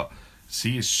quicker, but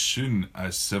see, as soon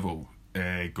as Civil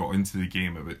got into the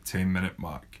game at about 10-minute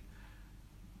mark,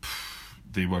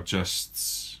 they were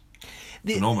just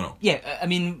phenomenal. Yeah, I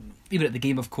mean, we were at the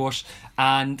game, of course,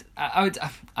 and I'd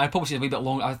probably say a wee bit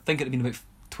long. I think it had been about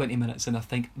 20 minutes, and I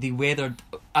think they weathered.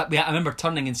 I remember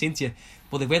turning and saying to you,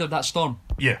 "Well, they weathered that storm."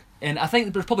 Yeah, and I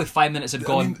think there was probably 5 minutes had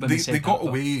gone. They got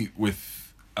away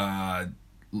with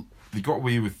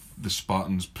the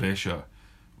Spartans' pressure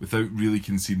without really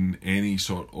conceding any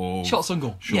sort of shots on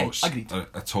goal. Shots, agreed.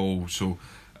 At all. So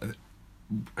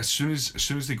as soon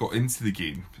as they got into the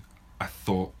game, I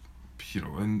thought,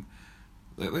 and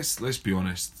let's be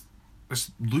honest,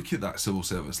 let's look at that civil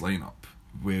service lineup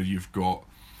where you've got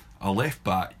a left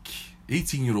back,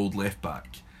 18-year-old left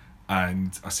back,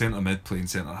 and a centre mid playing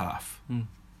centre half.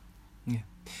 Yeah,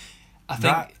 I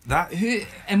think that who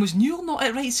and was Newell not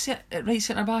at right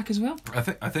centre back as well?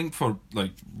 I think for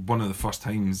like one of the first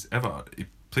times ever, he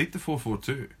played the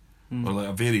 4-4-2 or like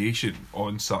a variation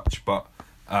on such, but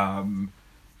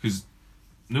because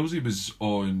Nosey was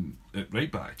on at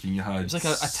right back, and you had it was like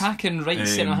an attacking right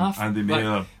centre half, and they made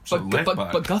a sort of left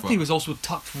back. But Guthrie was also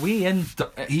tucked way in.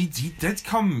 He did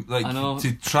come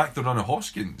to track the run of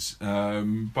Hoskins,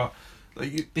 but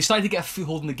like they started to get a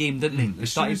foothold in the game, didn't they? They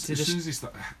started as soon as they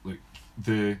started, like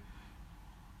the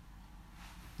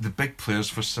big players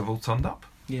for Civil turned up.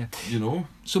 Yeah,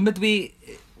 So midway,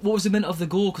 what was the minute of the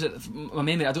goal? Because my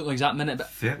memory, I don't know the exact minute, but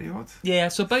 30 odd. Yeah,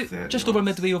 so about just over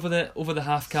midway over the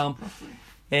half, Calm.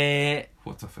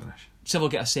 What a finish! Civil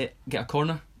get a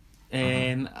corner.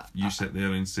 You sit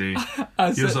there and say,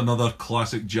 "Here's another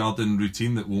classic Jardine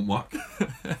routine that won't work."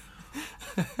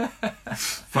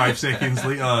 5 seconds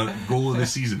later, goal of the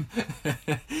season.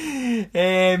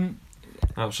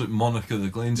 Absolute Monica the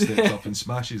Glen steps up and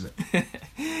smashes it.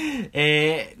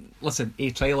 Listen,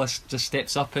 a trialist just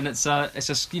steps up, and it's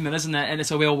a scheming, isn't it? And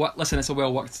it's a well worked. It's a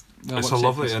well worked. It's a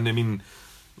lovely, and I mean,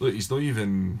 look, he's not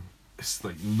even. It's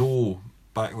like no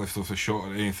backlift off a shot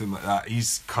or anything like that.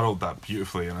 He's curled that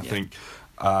beautifully, and I think,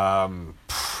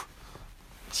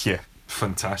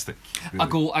 fantastic.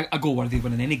 Really. A goal worthy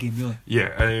winning any game, really.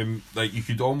 Yeah, like you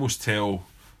could almost tell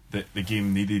that the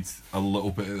game needed a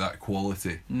little bit of that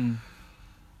quality,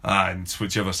 and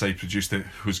whichever side produced it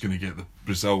was going to get the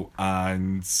result.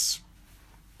 And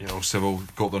Civil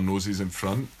got their noses in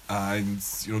front, and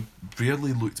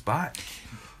rarely looked back.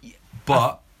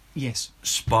 But yes,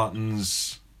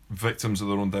 Spartans victims of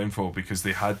their own downfall because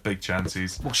they had big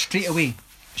chances. Well, straight away,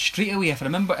 if I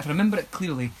remember it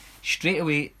clearly, straight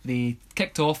away they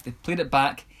kicked off, they played it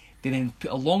back, they then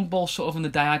put a long ball sort of on the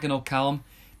diagonal, Callum.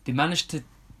 They managed to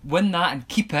win that and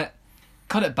keep it,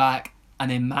 cut it back,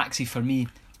 and then Maxi, for me,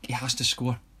 he has to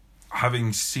score.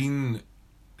 Having seen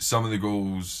some of the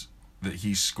goals that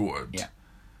he scored,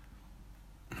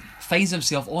 finds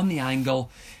himself on the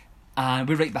angle, and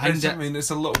we're right behind it. I mean, it's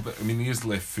a little bit. I mean, he is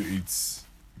left-footed.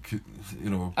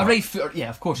 A right footer, yeah,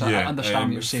 of course. I understand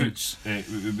what you're saying.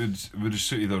 It would have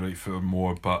suited a right footer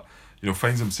more, but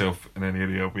finds himself in an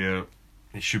area where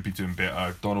he should be doing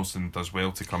better. Donaldson does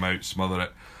well to come out, smother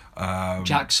it.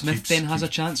 Jack Smith has a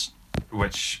chance,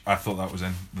 which I thought that was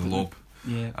in the lob.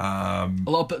 Yeah, a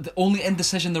little bit. The only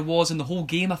indecision there was in the whole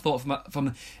game, I thought,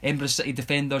 from Edinburgh City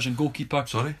defenders and goalkeeper.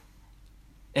 Sorry.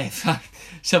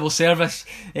 Civil service.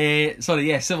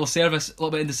 Civil service. A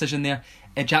little bit of indecision there.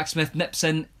 Jack Smith nips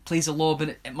in, plays a lob,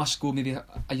 and it must go maybe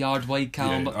a yard wide,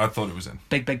 Callum. Yeah, I thought it was in.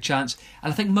 Big chance.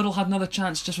 And I think Murrell had another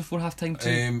chance just before half time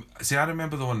too. See, I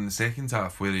remember the one in the second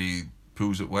half where he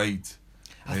pulls it wide.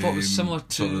 I thought it was similar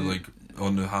to sort of like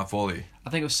on the half volley. I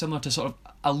think it was similar to sort of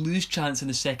a loose chance in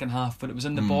the second half, but it was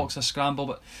in the box, a scramble,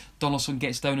 but Donaldson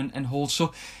gets down and holds.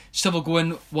 So Civil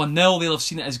going 1-0. They'll have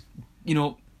seen it as,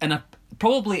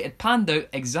 probably it panned out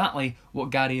exactly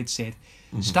what Gary had said.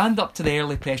 Stand up to the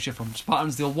early pressure from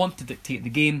Spartans. They'll want to dictate the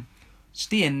game,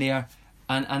 stay in there,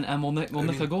 and we'll nick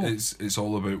a goal. It's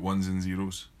all about ones and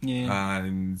zeros. Yeah.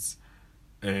 And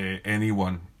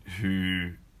anyone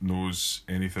who knows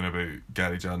anything about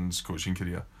Gary Jardin's coaching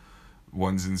career,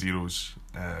 ones and zeros.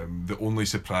 The only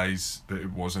surprise that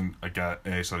it wasn't a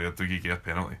Dougie Gare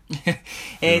penalty.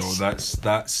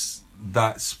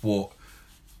 That's what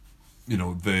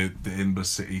the Edinburgh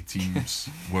City teams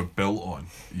were built on.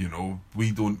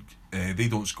 They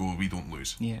don't score, we don't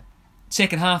lose. Yeah.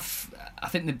 second half, I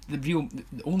think the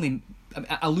only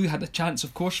Alou had a chance,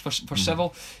 of course, for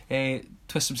Civil.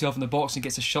 Twists himself in the box and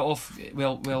gets a shot off.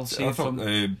 Well saved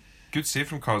from. Good save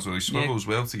from Carswell. He swivels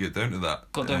well to get down to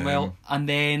that. Got down well, and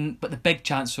then but the big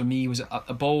chance for me was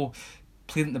a ball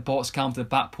played in the box, cam to the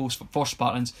back post for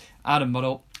Spartans. Aaron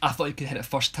Murrell, I thought he could hit it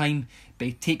first time, but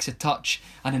he takes a touch,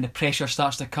 and then the pressure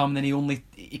starts to come. And then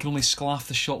he can only sclaff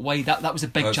the shot wide. That was a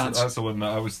big chance. That's the one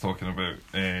that I was talking about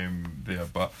there.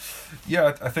 But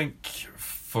yeah, I think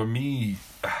for me,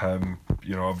 I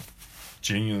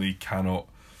genuinely cannot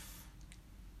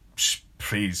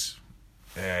praise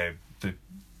the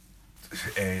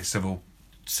Civil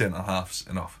centre halves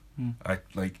enough. I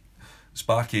like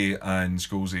Sparky and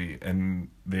Scholesy in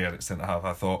there at centre half.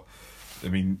 I thought,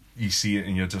 you see it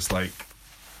and you're just like,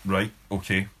 right,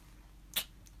 okay,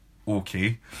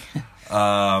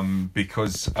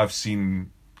 because I've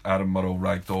seen Aaron Murrell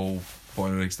ragdoll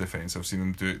Bonnerig's defence. I've seen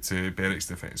him do it to Berwick's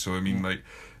defence. So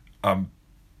I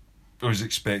was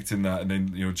expecting that, and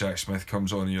then Jack Smith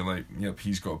comes on and you're like, yep,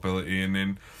 he's got ability. And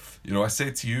then I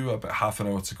said to you about half an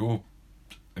hour to go,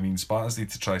 Spartans need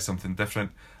to try something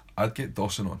different. I'd get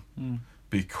Dawson on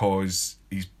because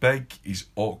he's big, he's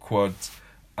awkward,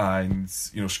 and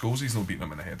Scholesy's not beating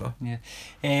him in the header. Yeah,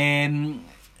 and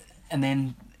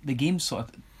then the game sort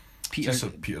of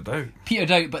petered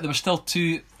out. But there were still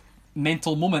two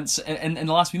mental moments in the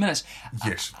last few minutes.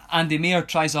 Yes. Andy Mayer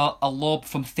tries a lob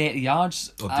from 30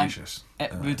 yards. Audacious.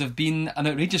 It would have been an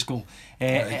outrageous goal.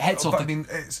 It hits off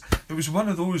it was one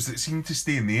of those that seemed to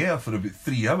stay in the air for about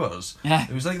 3 hours. Yeah.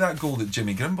 It was like that goal that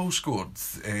Jimmy Grimble scored.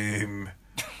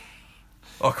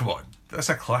 Oh, come on. That's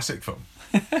a classic film.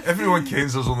 Everyone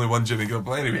kens there's only one Jimmy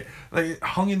Grimble. Anyway, it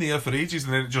hung in the air for ages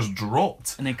and then it just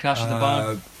dropped. And then crashes the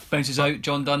bar, bounces out,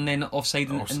 John Dunn then offside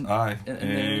and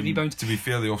the rebound. To be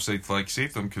fair, the offside flag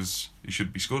saved him because he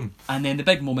should be scoring. And then the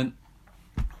big moment,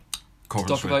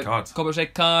 Cobber's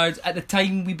red card. At the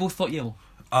time, we both thought yellow.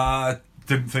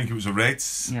 Didn't think it was a red.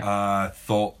 Yeah.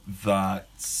 Thought that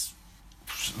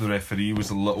the referee was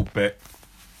a little bit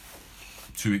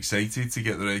too excited to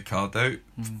get the red card out.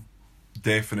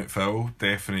 Definite foul,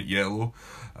 definite yellow.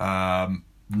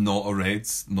 Not a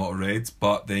red.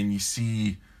 But then you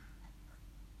see,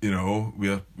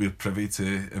 we're privy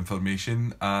to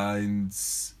information, and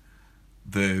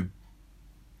the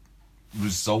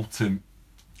resultant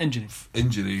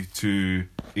injury to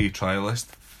a trialist,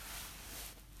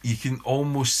 you can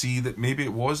almost see that maybe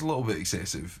it was a little bit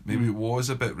excessive. Maybe it was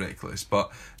a bit reckless.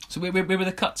 But so where were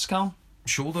the cuts, Cal?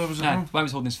 Shoulder, was it? Why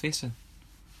was he holding his face in?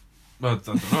 Well, I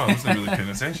don't know. I wasn't really paying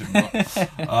attention. But,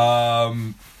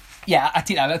 yeah, I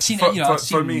think I've seen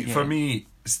it. For me,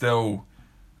 still,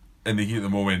 in the heat of the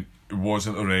moment, it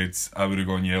wasn't a red. I would have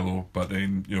gone yellow, but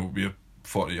then we're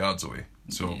 40 yards away,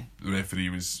 so the referee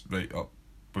was right up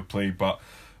with play. But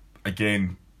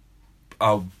again,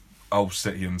 I'll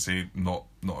sit here and say not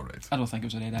a red. I don't think it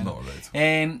was a red either. Not a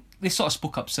red. They sort of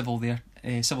spoke up Civil there.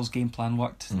 Civil's game plan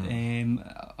worked,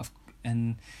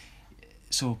 and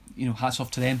so hats off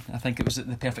to them. I think it was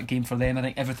the perfect game for them. I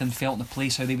think everything felt into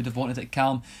place how they would have wanted it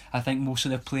calm. I think most of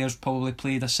their players probably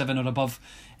played a 7 or above.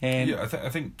 I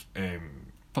think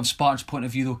from Spartans' point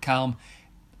of view though, calm,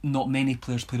 not many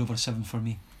players played over a 7 for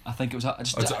me. I think it was I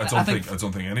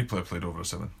don't think any player played over a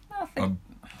 7.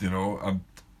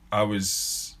 I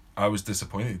was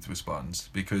disappointed with Spartans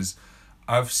because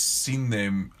I've seen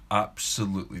them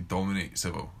absolutely dominate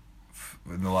Civil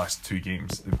in the last 2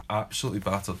 games. They've absolutely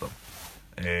battered them.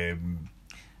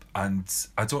 And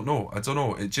I don't know.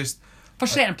 It just for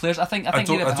certain players, I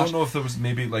don't know if there was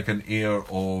maybe like an air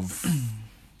of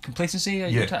complacency.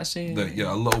 You're trying to say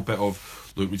a little bit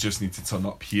of look. We just need to turn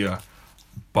up here,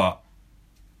 but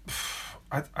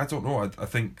I don't know. I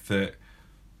think that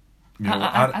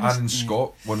Aaron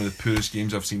Scott, one of the poorest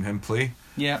games I've seen him play.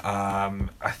 Yeah.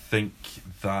 I think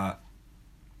that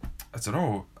I don't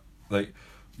know, like.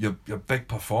 Your big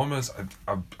performers,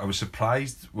 I was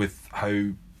surprised with how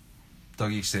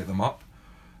Dougie set them up.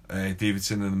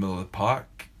 Davidson in the middle of the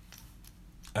park,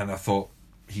 and I thought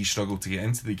he struggled to get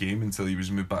into the game until he was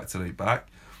moved back to right back.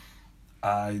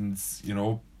 And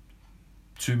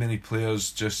too many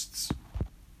players just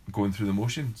going through the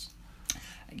motions.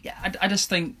 Yeah, I just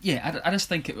think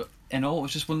it in all it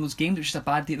was just one of those games. It was just a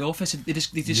bad day at the office. They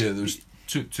just there's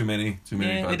too many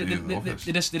bad days at the office.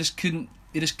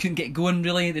 They just couldn't get going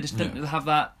really. They just didn't have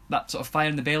that sort of fire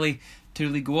in the belly to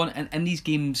really go on. And these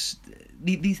games,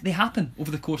 they happen over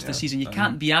the course of the season. You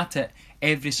can't be at it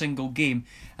every single game.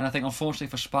 And I think unfortunately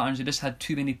for Spartans, they just had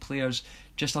too many players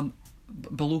just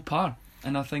below par.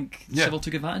 And I think Civil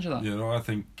took advantage of that. I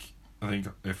think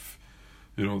if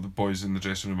the boys in the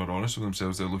dressing room are honest with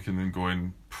themselves, they're looking and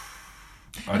going,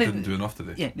 I didn't do enough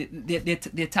today. Yeah,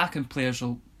 the attacking players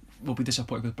will be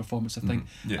disappointed with the performance, I think.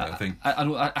 Yeah, I think.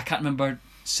 I can't remember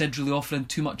Sid really offering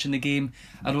too much in the game.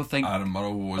 I don't think Aaron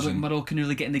Murrow wasn't. I don't think Murrow can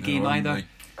really get in the game either. Like,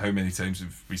 how many times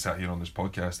have we sat here on this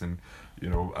podcast and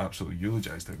absolutely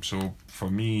eulogised him? So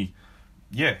for me,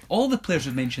 yeah, all the players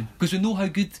we've mentioned, because we know how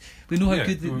good they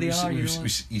are. You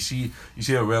see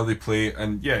how well they play,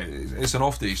 and yeah, it's an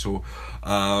off day. So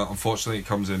unfortunately, it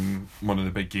comes in one of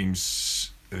the big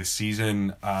games of the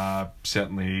season.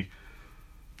 Certainly,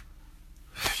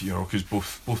 because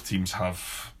both teams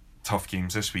have tough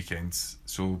games this weekend.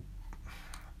 So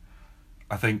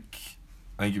I think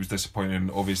it was disappointing.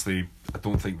 Obviously, I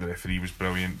don't think the referee was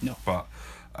brilliant. No. But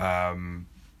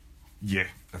yeah,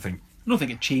 I don't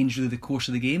think it changed really the course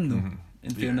of the game, though.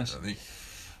 In fairness, I think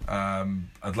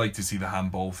I'd like to see the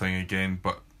handball thing again,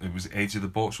 but it was edge of the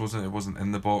box, wasn't it? It wasn't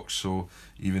in the box, so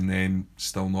even then,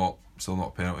 still not a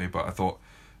penalty. But I thought,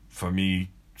 for me,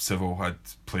 Civil had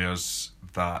players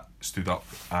that stood up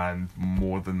and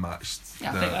more than matched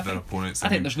their opponents. I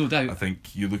think there's no doubt. I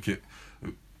think you look at,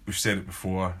 we've said it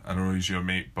before, I know he's your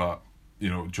mate, but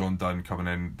John Dunn coming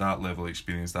in, that level of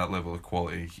experience, that level of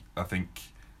quality, I think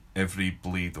every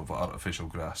blade of artificial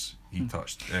grass he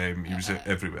touched, he was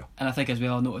everywhere. And I think as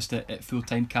well, I noticed it at full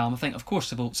time Calm. I think of course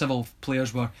Civil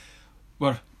players were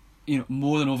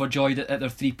more than overjoyed at their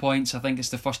 3 points. I think it's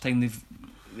the first time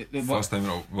first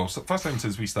time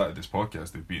since we started this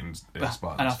podcast they've beaten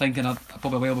Spartans. And I think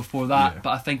probably well before that,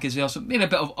 but I think as well, so maybe a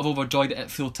bit of overjoyed at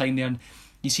full time there, and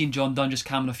you've seen John Dunn just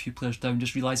calming a few players down,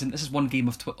 just realising this is one game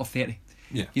of 30.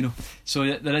 Yeah. So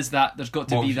there is that. There's got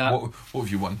to be that. What have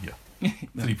you won here?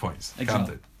 3 points.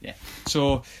 Exactly. Yeah.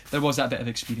 So there was that bit of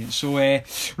experience. So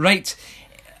right,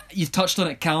 you touched on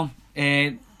it, Calm.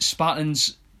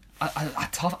 Spartans,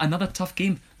 another tough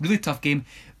game, really tough game.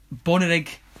 Bonnyrigg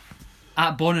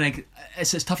at Bonnyrigg,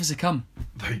 it's as tough as they come.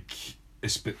 Like,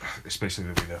 especially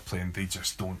the way they're playing, they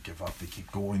just don't give up. They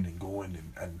keep going and going,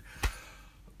 and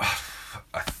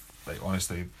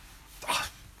honestly,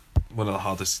 one of the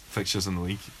hardest fixtures in the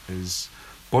league is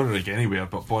Bonnyrigg anywhere,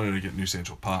 but Bonnyrigg at New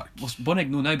Central Park. Well, Bonnyrigg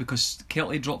know now because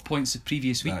Kelty dropped points the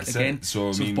previous week again. It.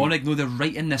 So Bonnyrigg know they're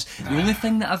right in this. The only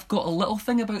thing that I've got a little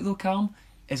thing about though, Calm,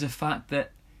 is the fact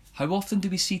that how often do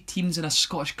we see teams in a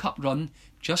Scottish Cup run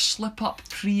just slip up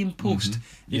pre and post?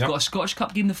 You've got a Scottish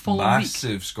Cup game the following week.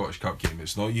 Massive Scottish Cup game.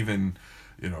 It's not even,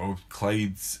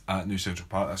 Clyde at New Central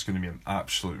Park. That's going to be an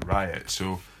absolute riot.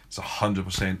 So it's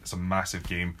 100%. It's a massive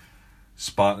game.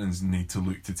 Spartans need to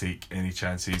look to take any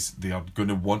chances. They are going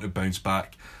to want to bounce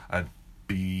back. I'd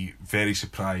be very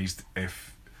surprised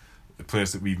if the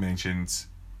players that we've mentioned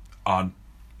aren't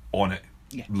on it.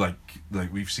 Yeah. Like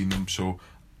we've seen them. So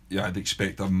yeah, I'd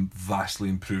expect a vastly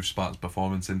improved Spartans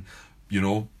performance, and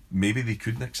maybe they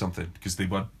could nick something because they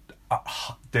were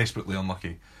desperately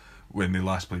unlucky when they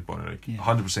last played Bonnyrigg.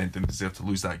 100% didn't deserve to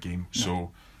lose that game. No.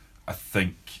 So I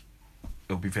think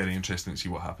it'll be very interesting to see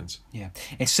what happens. Yeah,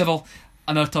 it's Civil.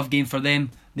 Another tough game for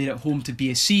them. They're at home to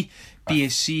BSC. I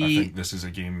think this is a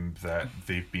game that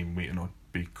they've been waiting on,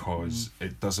 because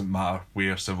it doesn't matter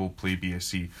where Civil play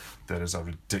BSC, there is a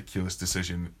ridiculous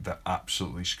decision that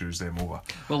absolutely screws them over.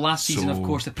 Well, last season, of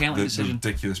course, the penalty decision. The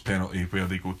ridiculous penalty where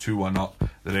they go 2-1 up,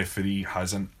 the referee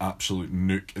has an absolute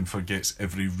nuke and forgets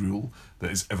every rule that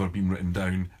has ever been written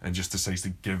down and just decides to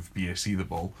give BSC the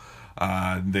ball.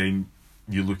 And then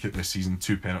you look at this season,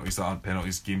 2 penalties that aren't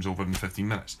penalties, game's over in 15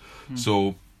 minutes.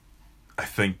 So I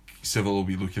think Civil will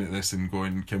be looking at this and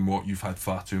going, Kim Watt, you've had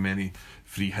far too many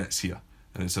free hits here,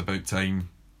 and it's about time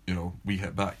we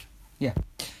hit back. Yeah,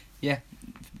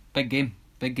 big game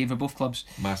for both clubs.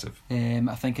 Massive.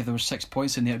 I think if there were 6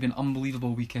 points in there, it'd be an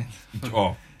unbelievable weekend.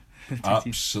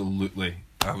 Absolutely.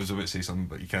 I was about to say something,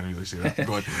 but you can't really say that.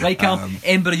 Go on. Right, Cal,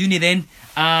 Edinburgh Uni then,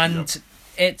 and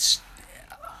it's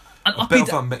a bit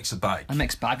of a mixed bag. A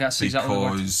mixed bag, that's exactly the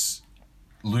word. Because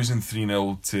losing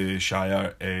 3-0 to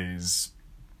Shire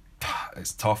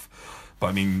it's tough, but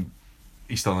I mean,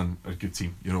 East Stirling are a good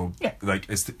team, Like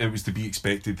it was to be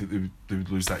expected that they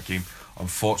would lose that game.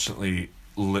 Unfortunately,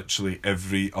 literally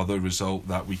every other result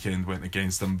that weekend went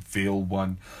against them. Vale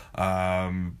won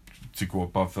to go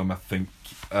above them. I think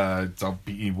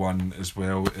Dalbeattie won as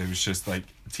well. It was just like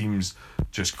teams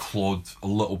just clawed a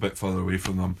little bit further away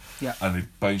from them, and they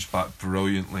bounced back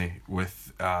brilliantly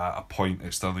with a point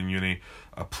at Stirling Uni,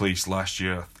 a place last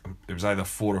year. It was either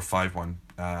 4 or 5-1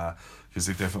 because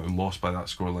they definitely lost by that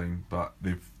scoreline, but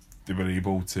they were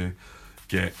able to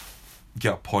get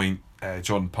a point.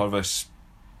 Jordan Purvis,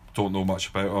 don't know much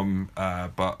about him,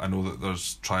 but I know that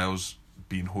there's trials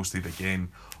being hosted again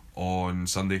on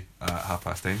Sunday at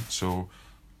 10:30, so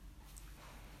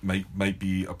might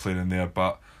be a player in there.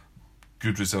 But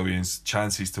good resilience,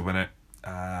 chances to win it.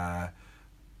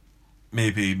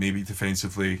 Maybe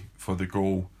defensively for the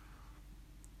goal,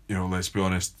 let's be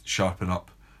honest, sharpen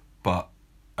up. But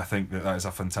I think that is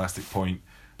a fantastic point.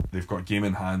 They've got a game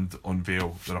in hand on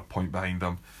Vale. They're a point behind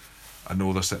them. I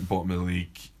know they're sitting bottom of the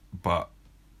league, but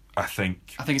I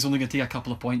think it's only going to take a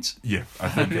couple of points. Yeah, I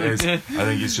think it is. I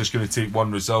think it's just going to take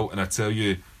one result, and I tell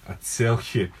you,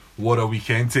 what a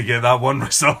weekend to get that one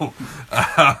result.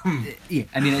 Yeah,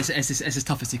 I mean, it's as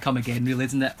tough as they come again, really,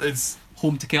 isn't it? It's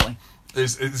home to Kelly.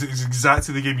 It's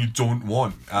exactly the game you don't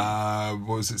want.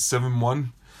 What was it,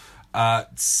 7-1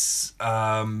 at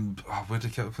where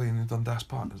did Kelly play in Dundas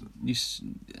Park? Is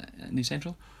it New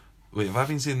Central? Wait, have I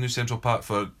been saying New Central Park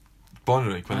for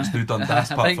Bonnyrigg when it's New Dundas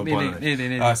Park for Bonnyrigg?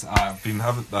 Maybe. I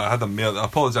had a mail. I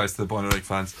apologise to the Bonnyrigg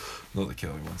fans, not the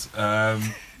Kelly ones.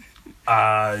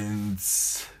 And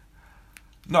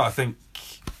no, I think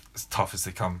as tough as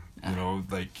they come,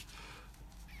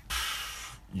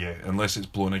 unless it's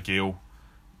blown a gale,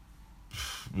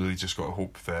 really just got to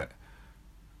hope that.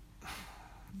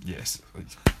 Yes,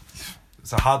 it's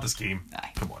the hardest game.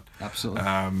 Aye, come on, absolutely.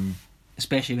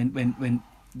 Especially when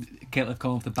Kelly have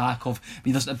come off the back of.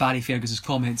 Listen to Barry Fergus's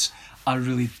comments are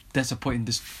really disappointing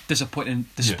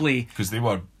display, because they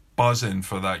were buzzing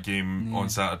for that game on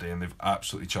Saturday and they've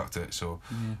absolutely chucked it. So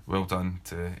well done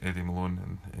to Eddie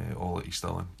Malone and all at East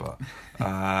Stirling. But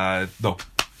no,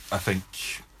 I think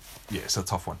it's a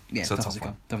tough one. Yeah, it's a tough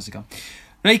one. Tough as they come.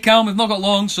 Right, Callum, we've not got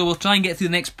long, so we'll try and get through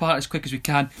the next part as quick as we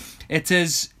can. It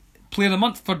is Player of the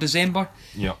Month for December.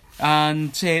 Yeah.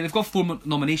 And we've got 4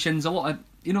 nominations, a lot of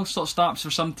sort of starts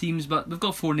for some teams, but we've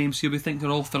got 4 names here we think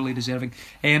they're all thoroughly deserving.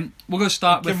 We're going to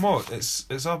start with...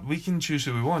 It's up. We can choose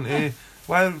who we want.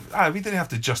 Well, we didn't have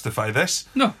to justify this.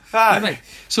 No. Right.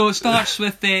 So it starts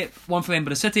with one for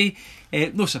Edinburgh City.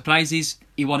 No surprises.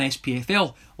 He won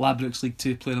SPFL, Ladbrokes League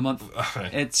 2 Player of the Month.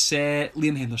 It's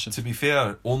Liam Henderson. To be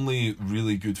fair, only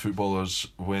really good footballers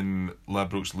win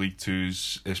Ladbrokes League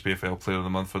 2's SPFL Player of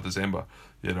the Month for December,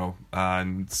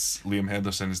 and Liam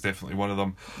Henderson is definitely one of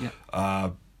them. Yeah.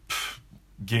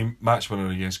 Match winner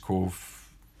against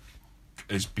Cove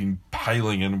has been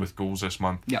piling in with goals this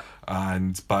month,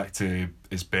 and back to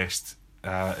his best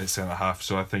at centre half.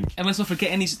 So I think, and let's not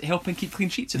forget, he's helping keep clean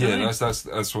sheets. That's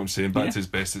what I'm saying. Back to his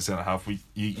best at centre half.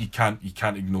 You can't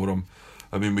ignore him.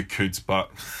 I mean, we could,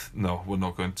 but no, we're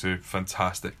not going to.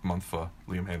 Fantastic month for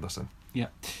Liam Henderson. Yeah.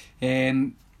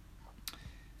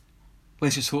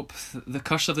 Let's just hope the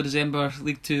curse of the December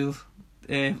League 2,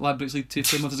 Ladbrokes League 2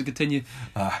 month doesn't continue,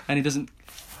 and he doesn't.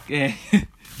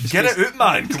 Get it out,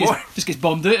 man! Come on! Just gets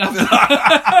bombed out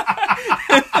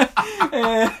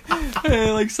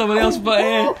like someone else.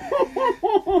 But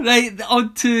right,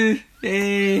 on to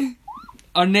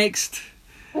our next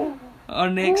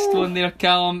one there,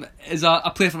 Callum, is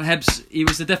a player from Hibs. He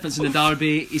was the difference in the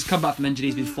derby. He's come back from injury.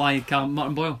 He's been flying. Callum,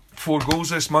 Martin Boyle. 4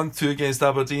 goals this month, 2 against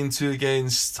Aberdeen, 2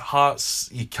 against Hearts.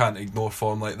 You can't ignore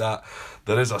form like that.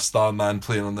 There is a star man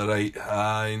playing on the right,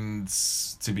 and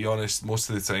to be honest, most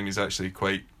of the time he's actually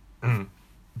quite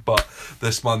but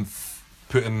this month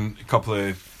putting a couple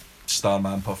of star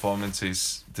man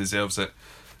performances, deserves it.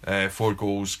 4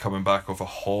 goals coming back off a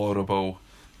horrible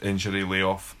injury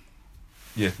layoff.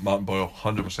 Martin Boyle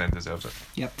 100% deserves it.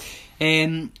 Yep.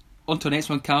 On to the next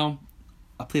one, Callum.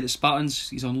 I played at Spartans.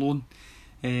 He's on loan.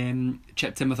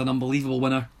 Chipped in with an unbelievable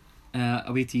winner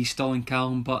away to East Stirling,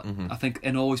 Callum. But I think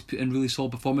in all he's put in really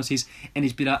solid performances, and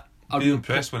he's been a real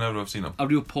impressed whenever I've seen him. A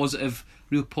real positive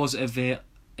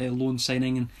loan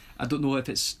signing, and I don't know if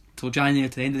it's till January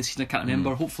to the end of the season. I can't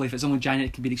remember. Hopefully, if it's only January,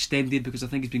 it can be extended, because I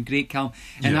think he's been great, Callum.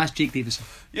 And that's Jake Davison.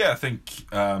 Yeah, I think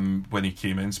when he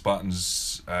came in,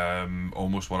 Spartans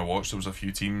almost won a watch. There was a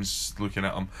few teams looking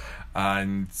at him,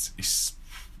 and he's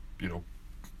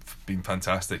been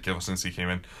fantastic ever since he came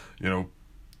in.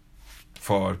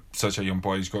 For such a young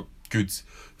boy, he's got good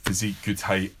physique, good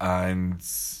height, and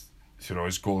his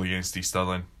goal against East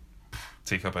Stirling,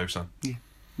 take a bow, son.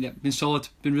 Yeah, been solid,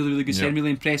 been really, really good. I'm really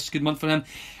impressed. Good month for him.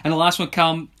 And the last one,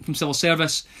 Callum, from Civil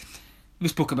Service. We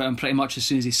spoke about him pretty much as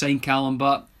soon as he signed, Callum,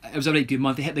 but it was a right good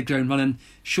month. He hit the ground running,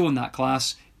 showing that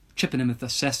class, chipping in with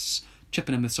assists,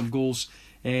 chipping in with some goals,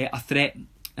 a threat,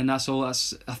 and that's all.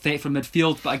 That's a threat from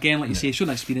midfield, but again, like you say, showing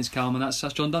experience, Callum, and that's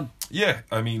John Dunn. Yeah,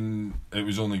 I mean, it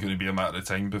was only going to be a matter of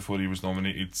time before he was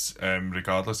nominated,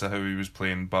 regardless of how he was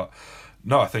playing. But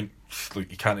no, I think you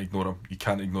can't ignore him. You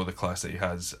can't ignore the class that he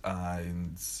has,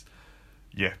 and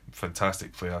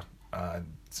fantastic player, and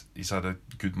he's had a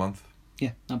good month.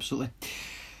 Yeah, absolutely.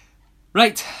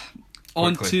 Right,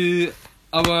 on to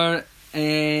our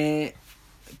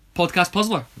podcast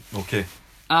puzzler. Okay.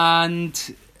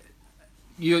 And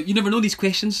you never know these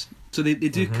questions. So they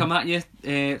do come at you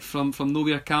from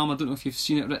nowhere, Calm. I don't know if you've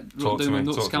seen it wrote down in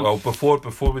notes, Calm. Well,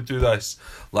 before we do this,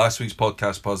 last week's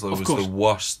podcast puzzler was the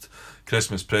worst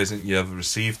Christmas present you ever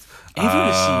received.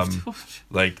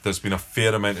 Like, there's been a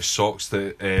fair amount of socks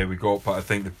that we got, but I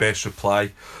think the best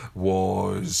reply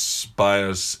was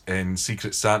Byers in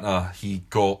Secret Santa. He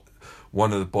got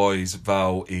one of the boys,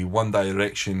 Val, a One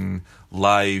Direction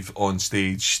live on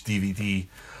stage DVD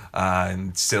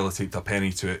and sellotaped a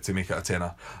penny to it to make it a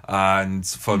tenner. And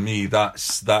for me, that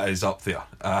is up there.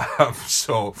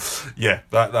 So yeah,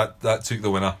 that took the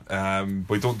winner.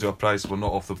 We don't do a prize. We're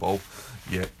not off the ball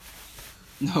yet.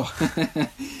 No.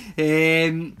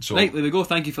 Right, there we go.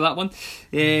 Thank you for that one.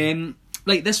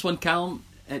 Right, this one, Callum.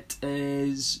 It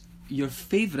is your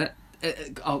favourite.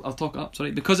 I'll talk it up.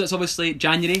 Sorry, because it's obviously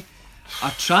January.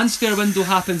 A transfer window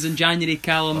happens in January,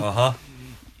 Callum.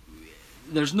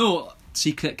 There's no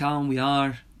secret, Callum. We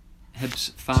are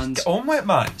Hibs fans. Get on with it,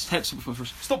 man. Hibs.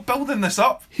 Stop building this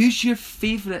up. Who's your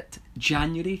favourite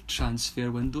January transfer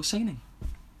window signing?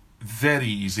 Very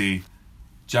easy.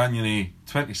 January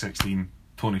 2016.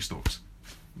 Tony Stokes.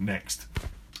 Next.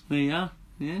 There you are.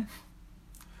 Yeah.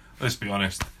 Let's be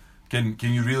honest. Can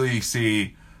you really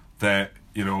say that,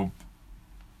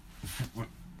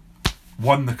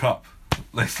 won the cup?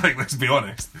 Let's be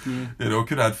honest. Yeah.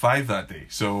 Could have had 5 that day.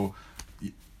 So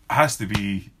it has to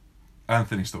be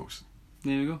Anthony Stokes.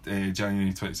 There you go. January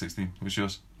 2016. What's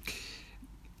yours?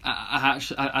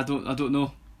 I don't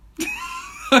know.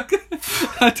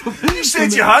 You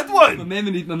said you had one. My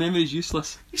memory's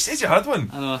useless. You said you had one.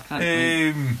 I know. I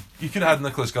can't. You could have had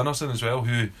Nicholas Gunnarsson as well,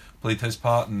 who played his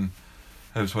part in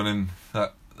Hibs winning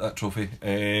that trophy.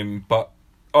 But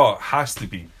it has to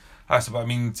be. I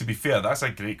mean, to be fair, that's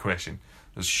a great question.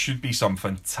 There should be some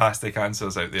fantastic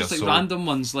answers out there. Just random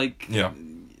ones, yeah.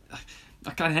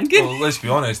 I can't think of. Well, let's be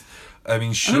honest. I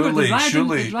mean, surely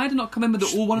did Ryder not come in with the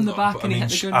 0-1 in the back and he hit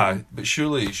the ground? But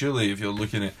surely, if you're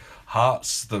looking at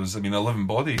Hearts, there was 11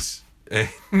 bodies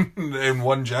in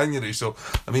 1 January. So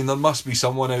I mean, there must be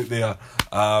someone out there.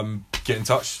 Get in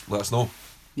touch. Let us know.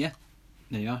 Yeah,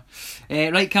 there you are.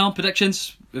 Right, Callum,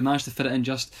 predictions. We managed to fit it in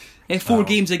just 4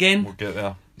 games again. We'll get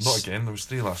there. Not again. There was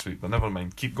 3 last week, but never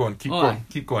mind. Keep going. Keep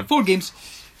going. 4 games.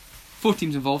 4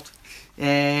 teams involved.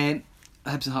 Hibs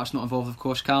and Hearts not involved, of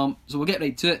course, Callum. So we'll get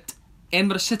right to it.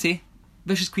 Edinburgh City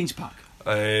versus Queen's Park.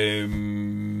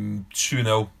 2-0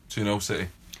 City.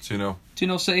 2-0.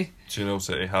 2-0 City. 2-0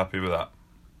 City. Happy with that. A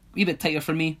wee bit tighter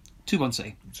for me. 2-1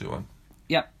 City. 2-1.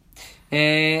 Yep.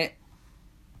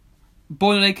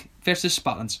 Boilerig versus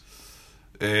Spartans.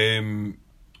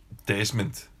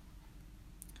 Desmond.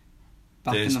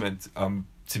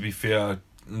 To be fair,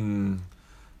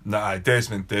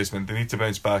 Desmond. They need to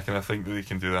bounce back, and I think that they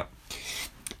can do that.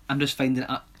 I'm just finding it.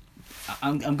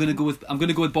 I'm going to go with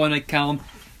Boilerig, Callum,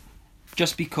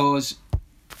 just because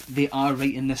they are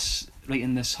right in this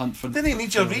hunt for. They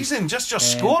need your reason, just your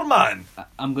score, man.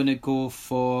 I'm going to go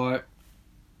for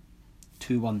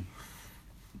 2-1.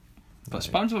 But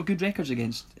Spartans have good records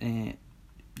against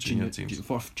junior teams,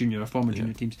 former junior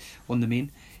teams on the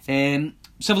main.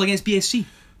 Civil against BSC.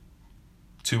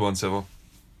 2-1 Civil.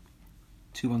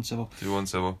 2-1 Civil. 2-1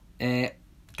 Civil.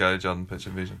 Gary Jordan pitch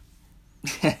invasion.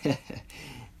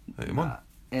 Come on.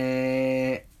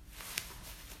 I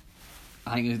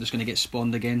think they're just going to get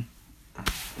spawned again.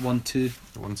 1-2.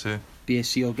 1-2.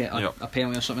 BSC will get a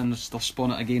penalty or something, and they'll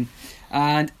spawn it again.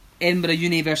 And Edinburgh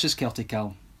Uni versus Celtic,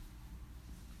 Cal.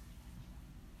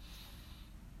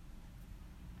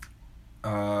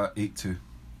 8-2.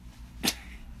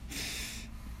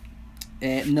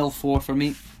 0-4 for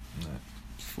me.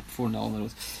 4-0 on the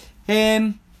road.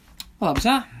 Well, that was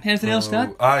that. Anything else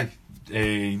to add?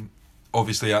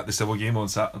 Obviously at the Civil game on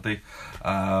Saturday,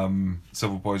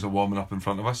 Civil boys are warming up in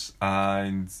front of us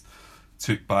and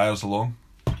took Byers along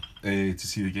to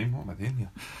see the game. What am I doing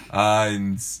here?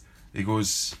 And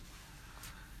he's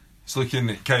looking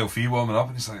at Kyle Fee warming up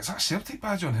and he's like, is that a Celtic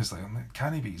badge on his leg? I'm like,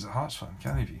 can he be? He's a Hearts fan,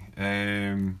 can he be?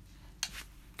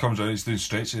 Comes around, he's doing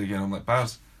stretches again. I'm like,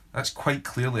 Byers, that's quite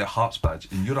clearly a Hearts badge,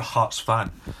 and you're a Hearts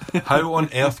fan. How on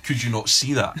earth could you not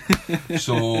see that?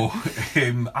 So,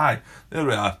 there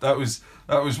we are. That was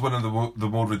one of the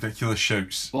more ridiculous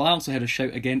shouts. Well, I also heard a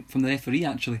shout again from the referee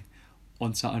actually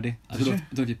on Saturday. I don't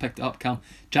know if you picked it up, Cam.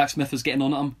 Jack Smith was getting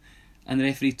on at him, and the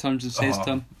referee turns and says to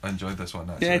him, I enjoyed this one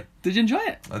actually. Yeah, did you enjoy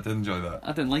it? I did enjoy that.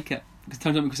 I didn't like it. Because it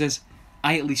turns out and says,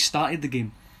 I at least started the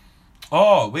game.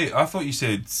 Oh wait, I thought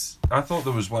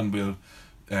there was one where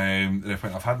the referee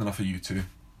went, I've had enough of you two.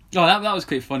 Oh, that was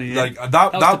quite funny. Yeah. Like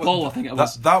that was that the Paul, I think it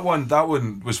was. That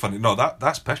one was funny. No,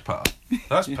 that's pish patter.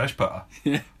 That's pish patter.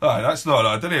 Yeah. Aye, that's not.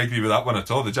 I didn't agree with that one at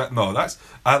all. No, that's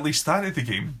at least started the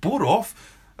game. Bore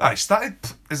off. Aye, started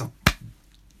as a.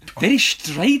 Very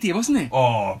stridey, wasn't he?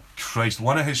 Oh Christ!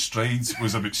 One of his strides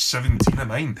was about 17 of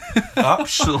mine.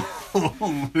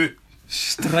 Absolute.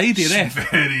 Stridey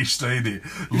ref. Very stridey.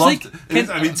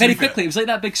 Very quickly, it was like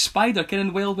that big spider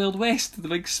in Wild Wild West. The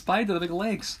big spider, the big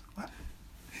legs. What?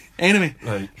 Anyway,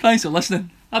 right. Thanks for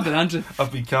listening. I've been Andrew.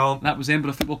 I've been Carl. That was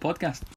Edinburgh Football Podcast.